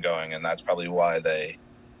running game going, and that's probably why they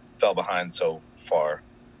fell behind so far.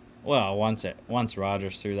 Well, once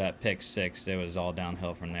Rodgers threw that pick six, it was all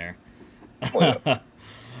downhill from there. Well, yeah.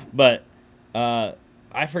 But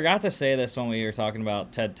I forgot to say this when we were talking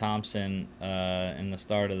about Ted Thompson in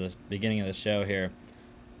the beginning of the show here.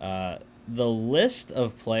 The list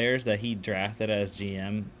of players that he drafted as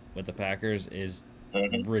GM with the Packers is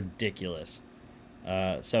ridiculous.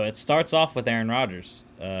 So it starts off with Aaron Rodgers.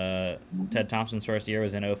 Ted Thompson's first year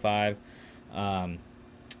was in 2005.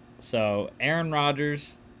 So Aaron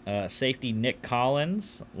Rodgers, safety Nick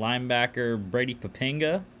Collins, linebacker Brady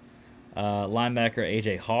Papinga, linebacker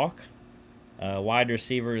A.J. Hawk, wide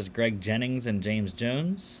receivers Greg Jennings and James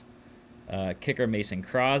Jones, kicker Mason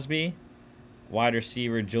Crosby, wide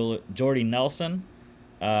receiver Jordy Nelson,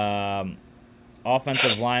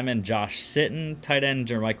 offensive lineman Josh Sitton, tight end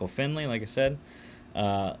Jermichael Finley, like I said,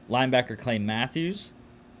 linebacker Clay Matthews,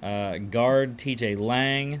 guard TJ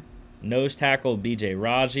Lang, nose tackle BJ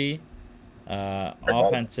Raji,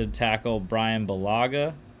 offensive tackle Brian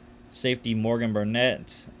Balaga, safety Morgan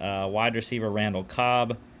Burnett, wide receiver Randall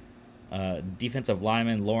Cobb, defensive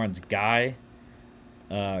lineman Lawrence Guy,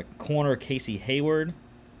 corner Casey Hayward,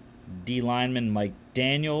 D lineman Mike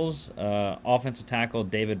Daniels, offensive tackle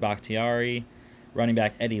David Bakhtiari, running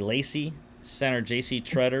back Eddie Lacy, center J.C.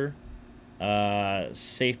 Treader,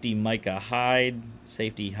 safety Micah Hyde,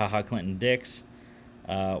 safety HaHa Clinton Dix,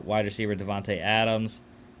 wide receiver Davante Adams,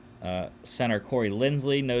 center Corey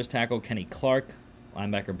Linsley, nose tackle Kenny Clark,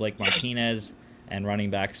 linebacker Blake Martinez, and running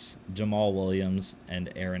backs Jamal Williams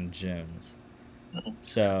and Aaron Jones.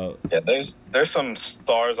 So yeah, there's some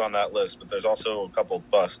stars on that list, but there's also a couple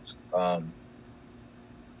of busts. The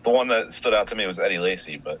one that stood out to me was Eddie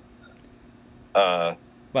Lacy, but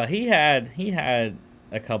he had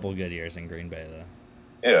a couple good years in Green Bay though.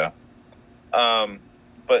 Yeah,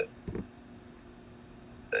 but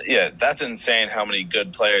yeah, that's insane how many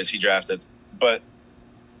good players he drafted. But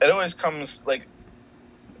it always comes, like,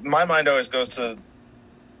 my mind always goes to,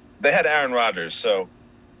 they had Aaron Rodgers, so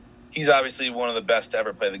he's obviously one of the best to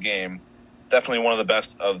ever play the game. Definitely one of the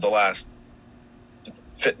best of the last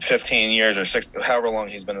 15 years or 6, however long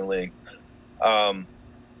he's been in the league.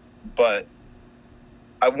 But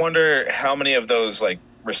I wonder how many of those, like,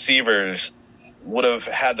 receivers would have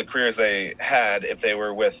had the careers they had if they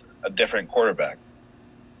were with a different quarterback.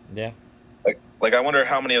 Yeah. Like I wonder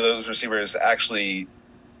how many of those receivers actually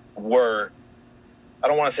were, I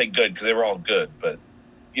don't want to say good because they were all good, but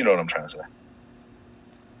you know what I'm trying to say.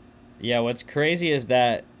 Yeah, what's crazy is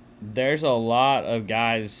that there's a lot of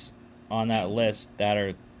guys on that list that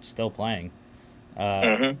are still playing.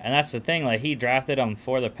 And that's the thing, like, he drafted them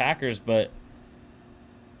for the Packers, but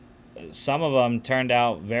some of them turned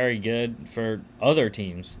out very good for other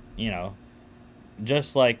teams,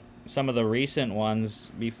 just like some of the recent ones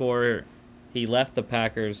before he left the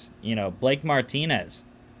Packers. Blake Martinez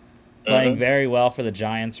playing very well for the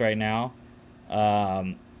Giants right now.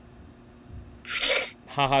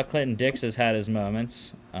 Clinton Dix has had his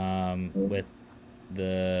moments with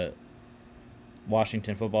the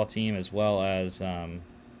Washington football team, as well as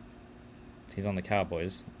he's on the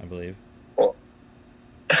Cowboys, I believe. Well,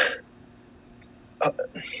 I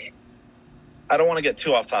don't want to get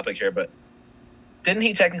too off topic here, but didn't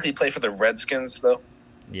he technically play for the Redskins, though?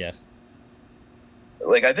 Yes.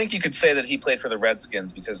 Like, I think you could say that he played for the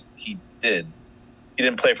Redskins because he did. He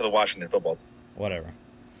didn't play for the Washington football team. Whatever.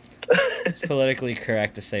 It's politically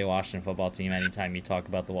correct to say Washington football team anytime you talk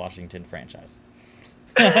about the Washington franchise.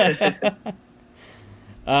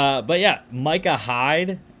 But yeah, Micah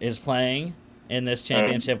Hyde is playing in this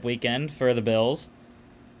championship weekend for the Bills.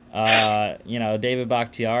 David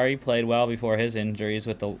Bakhtiari played well before his injuries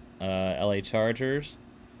with the LA Chargers.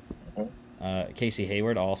 Casey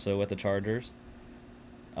Hayward also with the Chargers.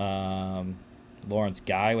 Lawrence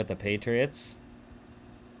Guy with the Patriots.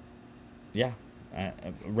 Yeah.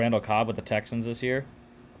 Randall Cobb with the Texans this year.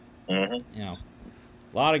 A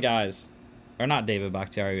lot of guys. Or not David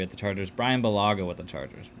Bakhtiari with the Chargers. Brian Bulaga with the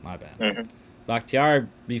Chargers. My bad. Bakhtiari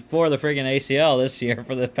before the friggin' ACL this year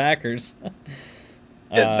for the Packers.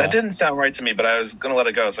 Yeah, that didn't sound right to me, but I was going to let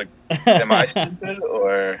it go. I was like, am I stupid?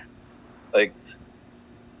 Or, like,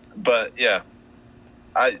 but yeah.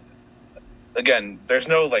 Again, there's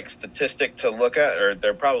no, like, statistic to look at, or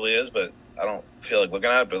there probably is, but I don't feel like looking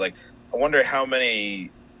at it. But, like, I wonder how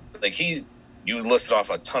many, like, you listed off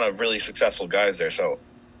a ton of really successful guys there. So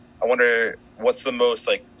I wonder what's the most,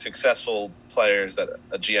 like, successful players that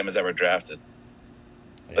a GM has ever drafted.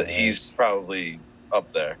 But he's probably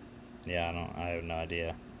up there. Yeah, I have no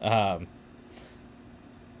idea.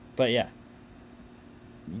 But yeah.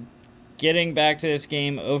 Getting back to this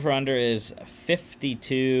game, over-under is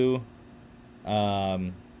 52.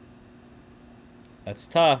 That's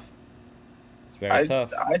tough. It's very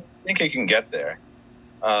tough. I think it can get there.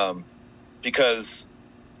 Because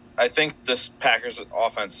I think this Packers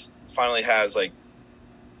offense finally has, like,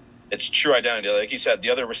 its true identity. Like you said, the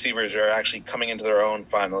other receivers are actually coming into their own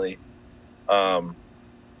finally.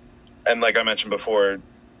 And like I mentioned before,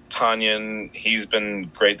 Tanyan, he's been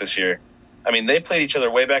great this year. I mean, they played each other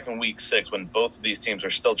way back in week 6 when both of these teams are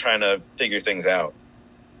still trying to figure things out.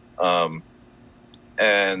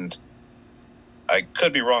 And I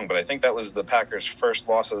could be wrong, but I think that was the Packers' first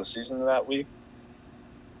loss of the season that week.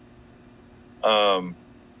 I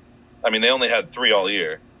mean, they only had 3 all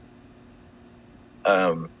year.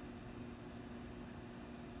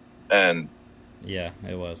 And yeah,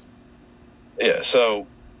 it was. Yeah, so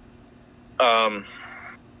I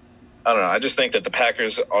don't know. I just think that the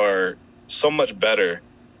Packers are so much better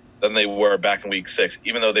than they were back in week 6,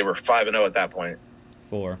 even though they were 5-0 at that point.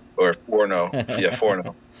 4. Or 4-0. Yeah,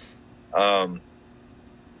 4-0.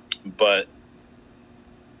 But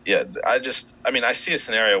yeah, I see a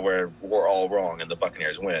scenario where we're all wrong and the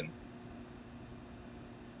Buccaneers win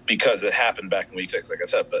because it happened back in week 6, like I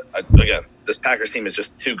said. But again, this Packers team is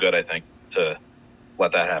just too good, I think, to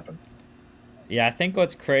let that happen. Yeah, I think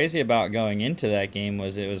what's crazy about going into that game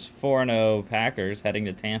was it was 4-0 Packers heading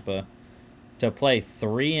to Tampa to play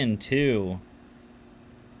 3-2.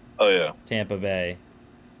 Oh yeah, Tampa Bay.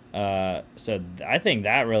 So I think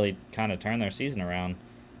that really kind of turned their season around.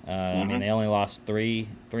 I mean, they only lost three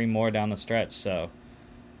more down the stretch. So,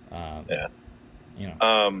 yeah,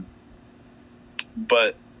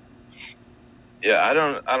 but yeah, I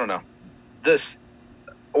don't know. It's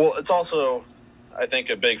also, I think,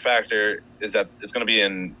 a big factor is that it's going to be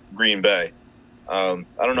in Green Bay. I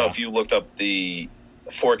don't know if you looked up the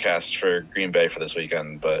forecast for Green Bay for this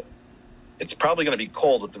weekend, but it's probably going to be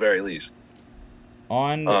cold at the very least.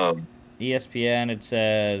 On ESPN, it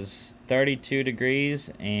says 32 degrees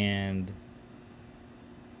and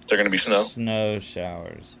they're going to be snow. Snow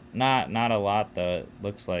showers. Not a lot though. It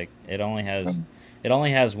looks like it only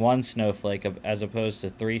has 1 snowflake as opposed to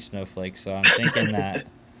 3 snowflakes. So I'm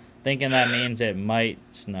thinking that means it might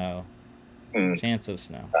snow. Chance of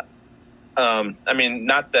snow. I mean,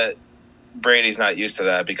 not that Brady's not used to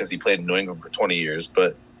that because he played in New England for 20 years.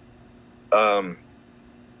 But I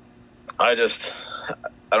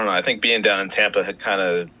don't know. I think being down in Tampa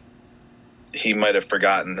had he might have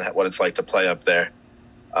forgotten what it's like to play up there.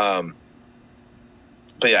 But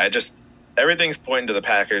yeah, everything's pointing to the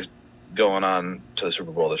Packers going on to the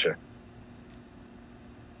Super Bowl this year.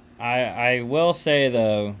 I will say,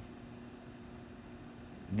 though,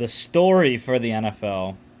 the story for the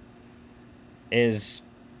NFL is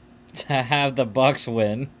to have the Bucs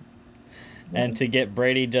win and to get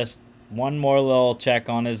Brady just one more little check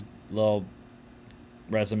on his little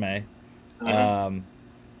resume, to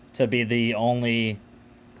be the only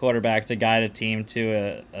quarterback to guide a team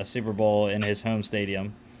to a Super Bowl in his home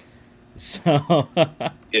stadium. So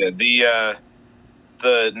yeah,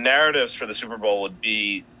 the narratives for the Super Bowl would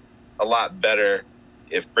be a lot better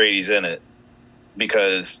if Brady's in it,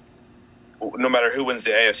 because no matter who wins the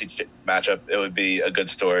AFC matchup, it would be a good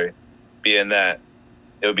story, being that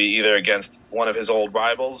it would be either against one of his old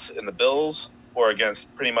rivals in the Bills or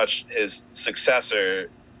against pretty much his successor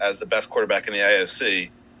as the best quarterback in the AFC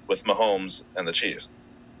with Mahomes and the Chiefs.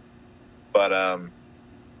 But,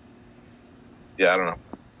 yeah, I don't know.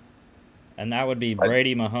 And that would be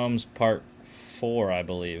Brady Mahomes Part 4, I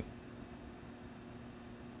believe.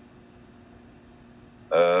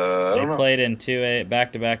 They played in two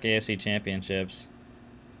back-to-back AFC championships.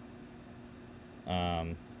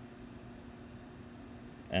 And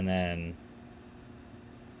then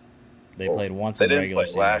they played once in the regular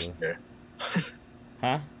season. Last year.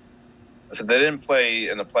 Huh? I said they didn't play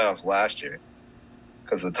in the playoffs last year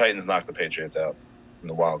because the Titans knocked the Patriots out in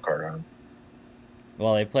the wild card round.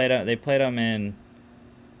 Well, they played them in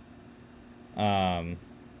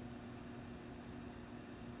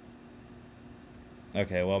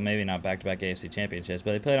okay, well, maybe not back-to-back AFC championships,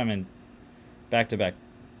 but they played them in back-to-back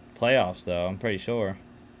playoffs, though, I'm pretty sure.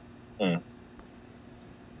 I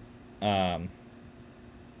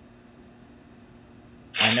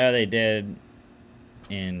know they did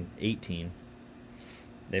in 2018.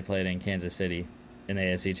 They played in Kansas City in the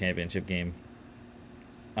AFC championship game.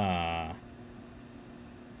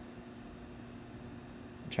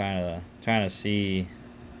 Trying to see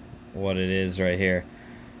what it is right here.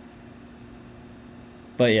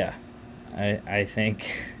 But yeah, I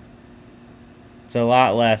think it's a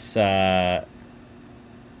lot less kind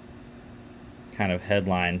of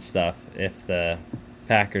headline stuff if the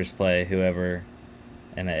Packers play whoever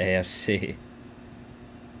in the AFC.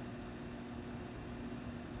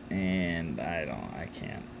 And I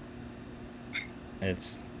can't.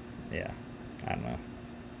 Yeah, I don't know.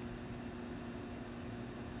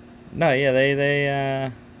 No, yeah,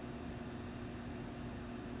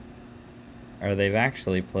 they've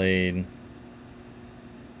actually played.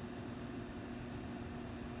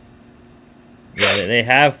 Yeah, they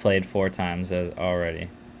have played 4 times already.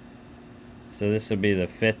 So this would be the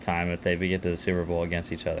 5th time that they get to the Super Bowl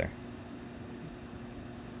against each other.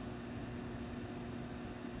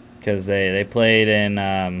 Because they played in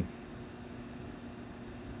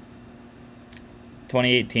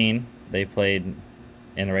 2018. They played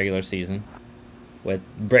in the regular season with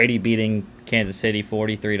Brady beating Kansas City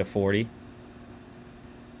 43-40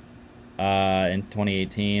 in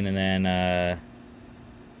 2018, and then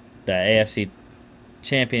the AFC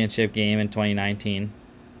Championship game in 2019,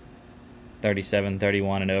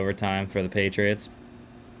 37-31 in overtime for the Patriots.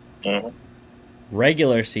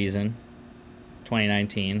 Regular season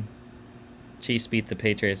 2019, Chiefs beat the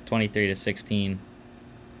Patriots 23-16,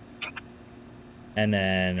 and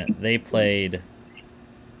then they played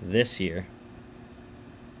this year.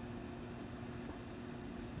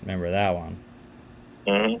 Remember that one?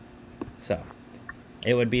 So,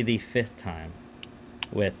 it would be the 5th time,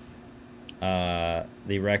 with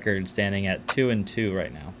the record standing at 2-2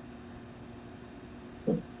 right now.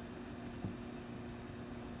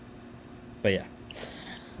 But yeah.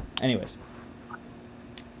 Anyways,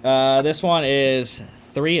 this one is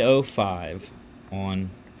 3:05 on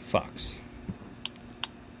Fox.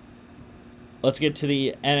 Let's get to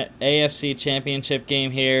the AFC Championship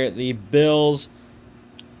game here. The Bills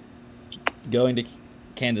going to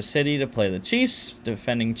Kansas City to play the Chiefs,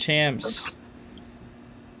 defending champs,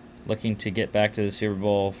 looking to get back to the Super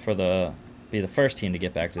Bowl be the first team to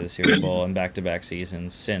get back to the Super Bowl in back-to-back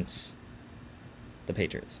seasons since the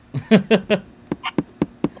Patriots.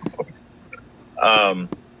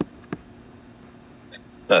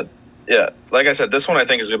 Yeah, like I said, this one I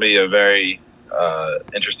think is going to be a very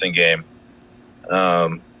interesting game.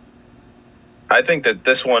 I think that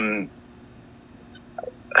this one,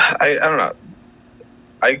 I don't know.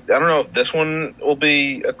 I don't know if this one will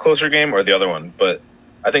be a closer game or the other one, but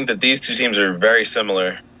I think that these two teams are very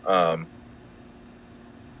similar.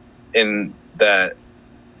 in that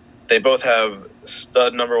they both have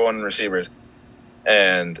stud number one receivers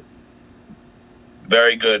and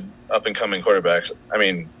very good up-and-coming quarterbacks. I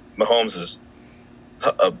mean, Mahomes is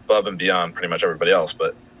above and beyond pretty much everybody else,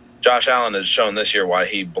 but Josh Allen has shown this year why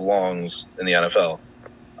he belongs in the NFL.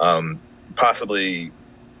 Possibly,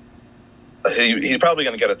 he's probably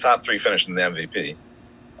going to get a top 3 finish in the MVP.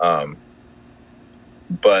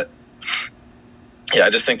 But, yeah, I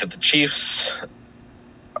just think that the Chiefs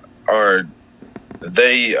are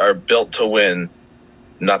built to win.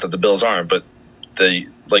 Not that the Bills aren't, but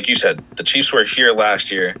like you said, the Chiefs were here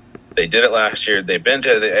last year. They did it last year. They've been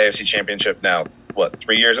to the AFC Championship now,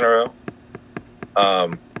 3 years in a row?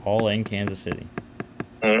 All in Kansas City.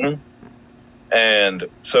 Mm-hmm. And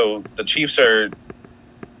so the Chiefs are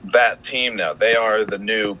that team now. They are the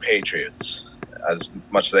new Patriots, as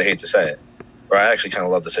much as I hate to say it. Or I actually kind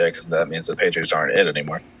of love to say it because that means the Patriots aren't it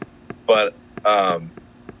anymore. But,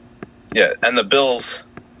 yeah, and the Bills,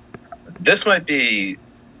 this might be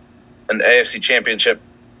an AFC Championship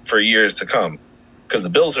for years to come because the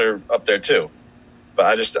Bills are up there too. But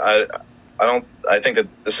I think that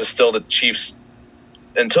this is still the Chiefs.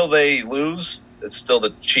 Until they lose, it's still the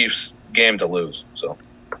Chiefs' game to lose. So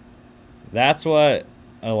that's what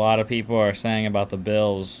a lot of people are saying about the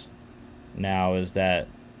Bills now is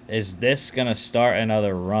this going to start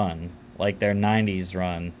another run, like their 90s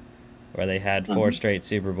run, where they had 4 straight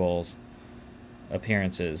Super Bowls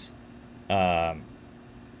appearances? I'd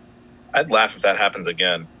laugh if that happens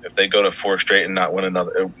again. If they go to 4 straight and not win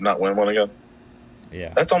one again.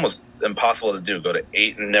 Yeah, that's almost impossible to do. Go to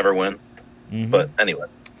 8 and never win. Mm-hmm. But anyway.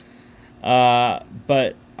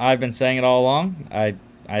 But I've been saying it all along.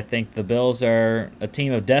 I think the Bills are a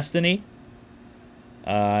team of destiny.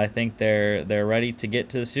 I think they're ready to get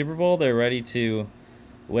to the Super Bowl. They're ready to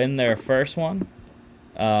win their first one.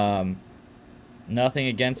 Nothing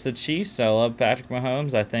against the Chiefs. I love Patrick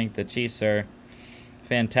Mahomes. I think the Chiefs are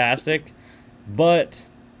fantastic, but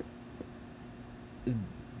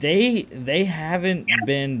they haven't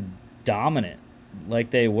been dominant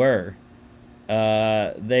like they were.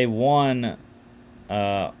 They won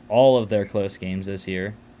all of their close games this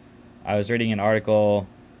year. I was reading an article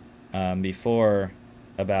before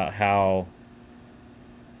about how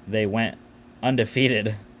they went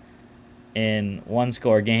undefeated in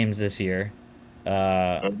one-score games this year,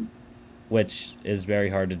 which is very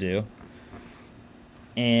hard to do.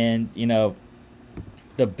 And,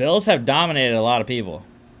 the Bills have dominated a lot of people.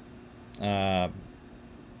 And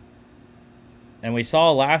we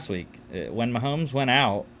saw last week, when Mahomes went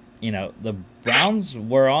out, the Browns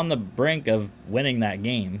were on the brink of winning that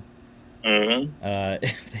game. Mm-hmm.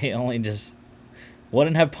 If they only just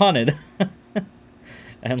wouldn't have punted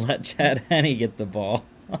and let Chad Henne get the ball,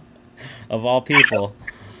 of all people.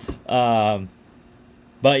 But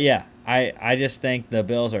yeah, I just think the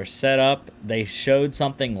Bills are set up. They showed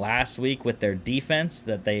something last week with their defense,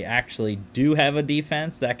 that they actually do have a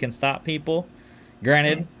defense that can stop people.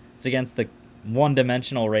 Granted, it's against the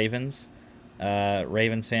one-dimensional Ravens.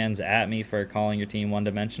 Ravens fans at me for calling your team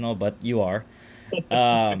one-dimensional, but you are.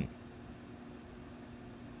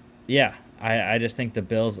 Yeah, I just think the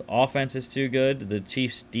Bills' offense is too good. The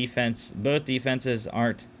Chiefs' defense, both defenses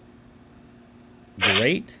aren't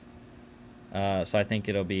great. So I think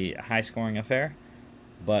it'll be a high-scoring affair.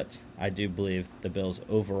 But I do believe the Bills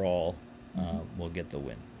overall will get the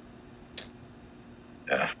win.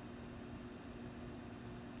 Yeah.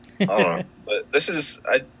 I don't know. But this is...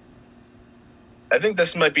 I think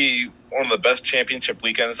this might be one of the best championship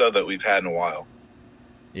weekends, though, that we've had in a while.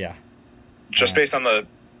 Yeah. Just based on the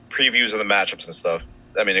previews of the matchups and stuff.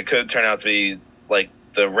 I mean, it could turn out to be like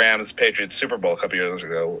the Rams-Patriots Super Bowl a couple years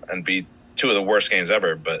ago and be 2 of the worst games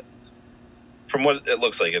ever, but from what it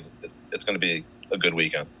looks like, it's going to be a good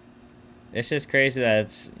weekend. It's just crazy that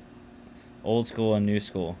it's old school and new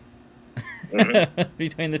school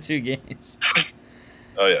between the 2 games.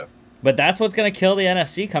 Oh, yeah. But that's what's going to kill the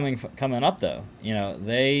NFC coming up, though.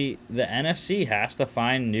 The NFC has to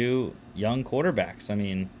find new young quarterbacks. I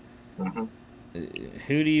mean,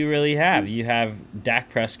 who do you really have? You have Dak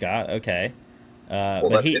Prescott, okay.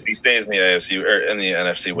 But if he stays in the AFC or in the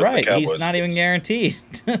NFC with the Cowboys, he's not even guaranteed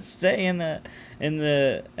to stay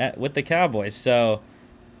with the Cowboys. So,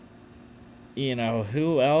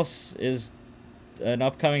 who else is an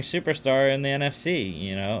upcoming superstar in the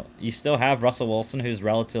NFC? You still have Russell Wilson, who's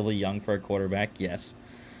relatively young for a quarterback, yes,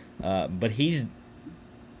 but he's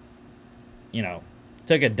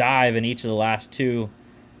took a dive in each of the last 2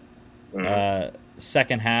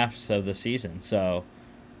 second halves of the season. So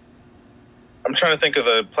I'm trying to think of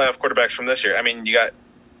the playoff quarterbacks from this year. I mean, you got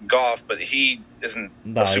Goff, but he isn't a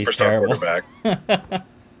superstar quarterback.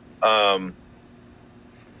 I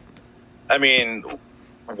mean,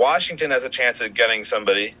 Washington has a chance at getting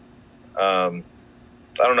somebody. I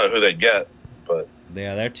don't know who they'd get, but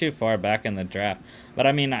yeah, they're too far back in the draft. But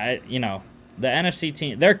I mean, the NFC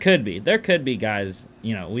team, there could be guys.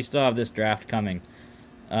 We still have this draft coming,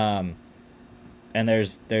 and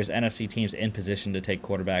there's NFC teams in position to take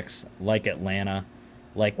quarterbacks like Atlanta,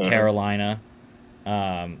 like Carolina.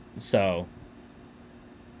 So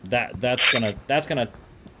that's gonna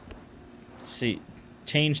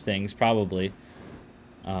change things probably.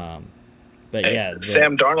 But yeah,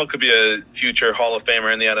 Sam Darnold could be a future Hall of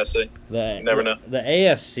Famer in the NFC. You never know. The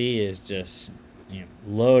AFC is just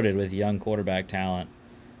loaded with young quarterback talent,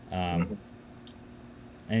 and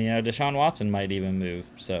Deshaun Watson might even move.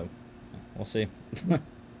 So we'll see.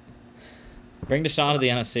 Bring Deshaun to the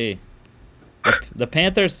NFC. The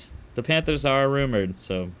Panthers are rumored.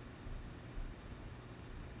 So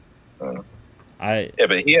but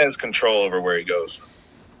he has control over where he goes.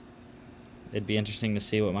 It'd be interesting to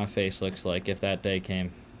see what my face looks like if that day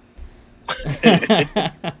came.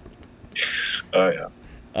 Oh,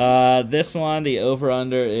 yeah. This one, the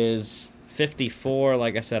over-under is 54.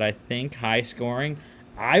 Like I said, I think high scoring.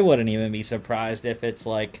 I wouldn't even be surprised if it's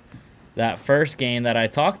like that first game that I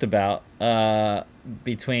talked about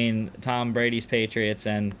between Tom Brady's Patriots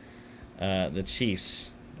and the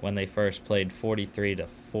Chiefs when they first played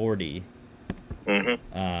 43-40.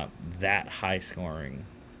 That high scoring.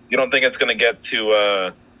 You don't think it's going to get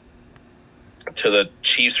to the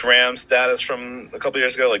Chiefs Rams status from a couple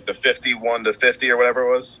years ago, like the 51-50 or whatever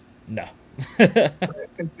it was? No.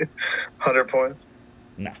 100 points?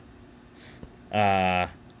 No. But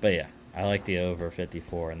yeah, I like the over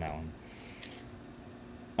 54 in that one.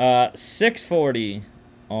 6:40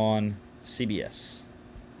 on CBS,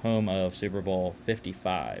 home of Super Bowl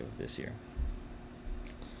 55 this year.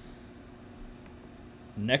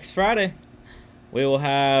 Next Friday, we will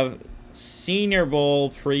have Senior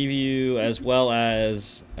Bowl preview as well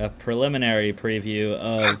as a preliminary preview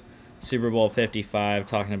of Super Bowl 55,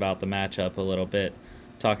 talking about the matchup a little bit,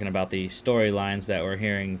 talking about the storylines that we're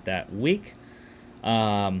hearing that week.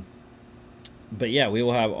 But yeah, we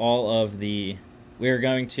will have all of the... We're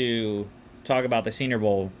going to talk about the Senior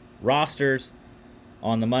Bowl rosters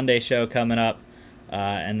on the Monday show coming up.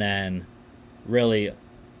 And then really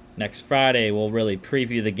next Friday, we'll really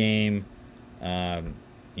preview the game.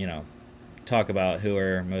 Talk about who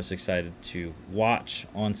we're most excited to watch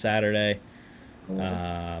on Saturday,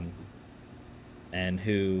 and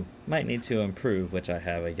who might need to improve, which I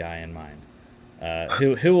have a guy in mind.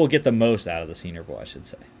 Who will get the most out of the Senior Bowl, I should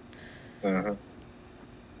say.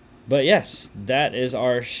 But yes, that is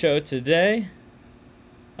our show today.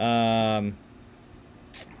 Almost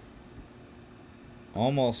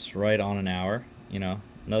right on an hour,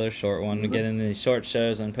 Another short one. We get into these short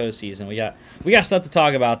shows and postseason. We got stuff to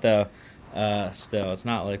talk about though. Still, it's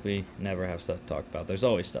not like we never have stuff to talk about. There's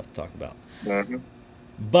always stuff to talk about.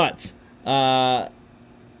 But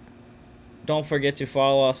don't forget to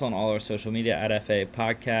follow us on all our social media at FA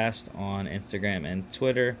Podcast on Instagram and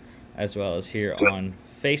Twitter, as well as here on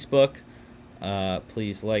Facebook.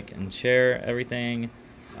 Please like and share everything,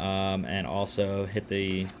 and also hit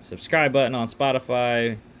the subscribe button on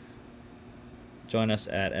Spotify. Join us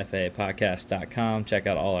at FAPodcast.com. Check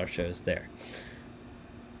out all our shows there.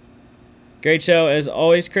 Great show as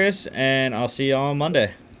always, Chris, and I'll see you on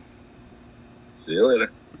Monday. See you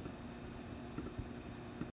later.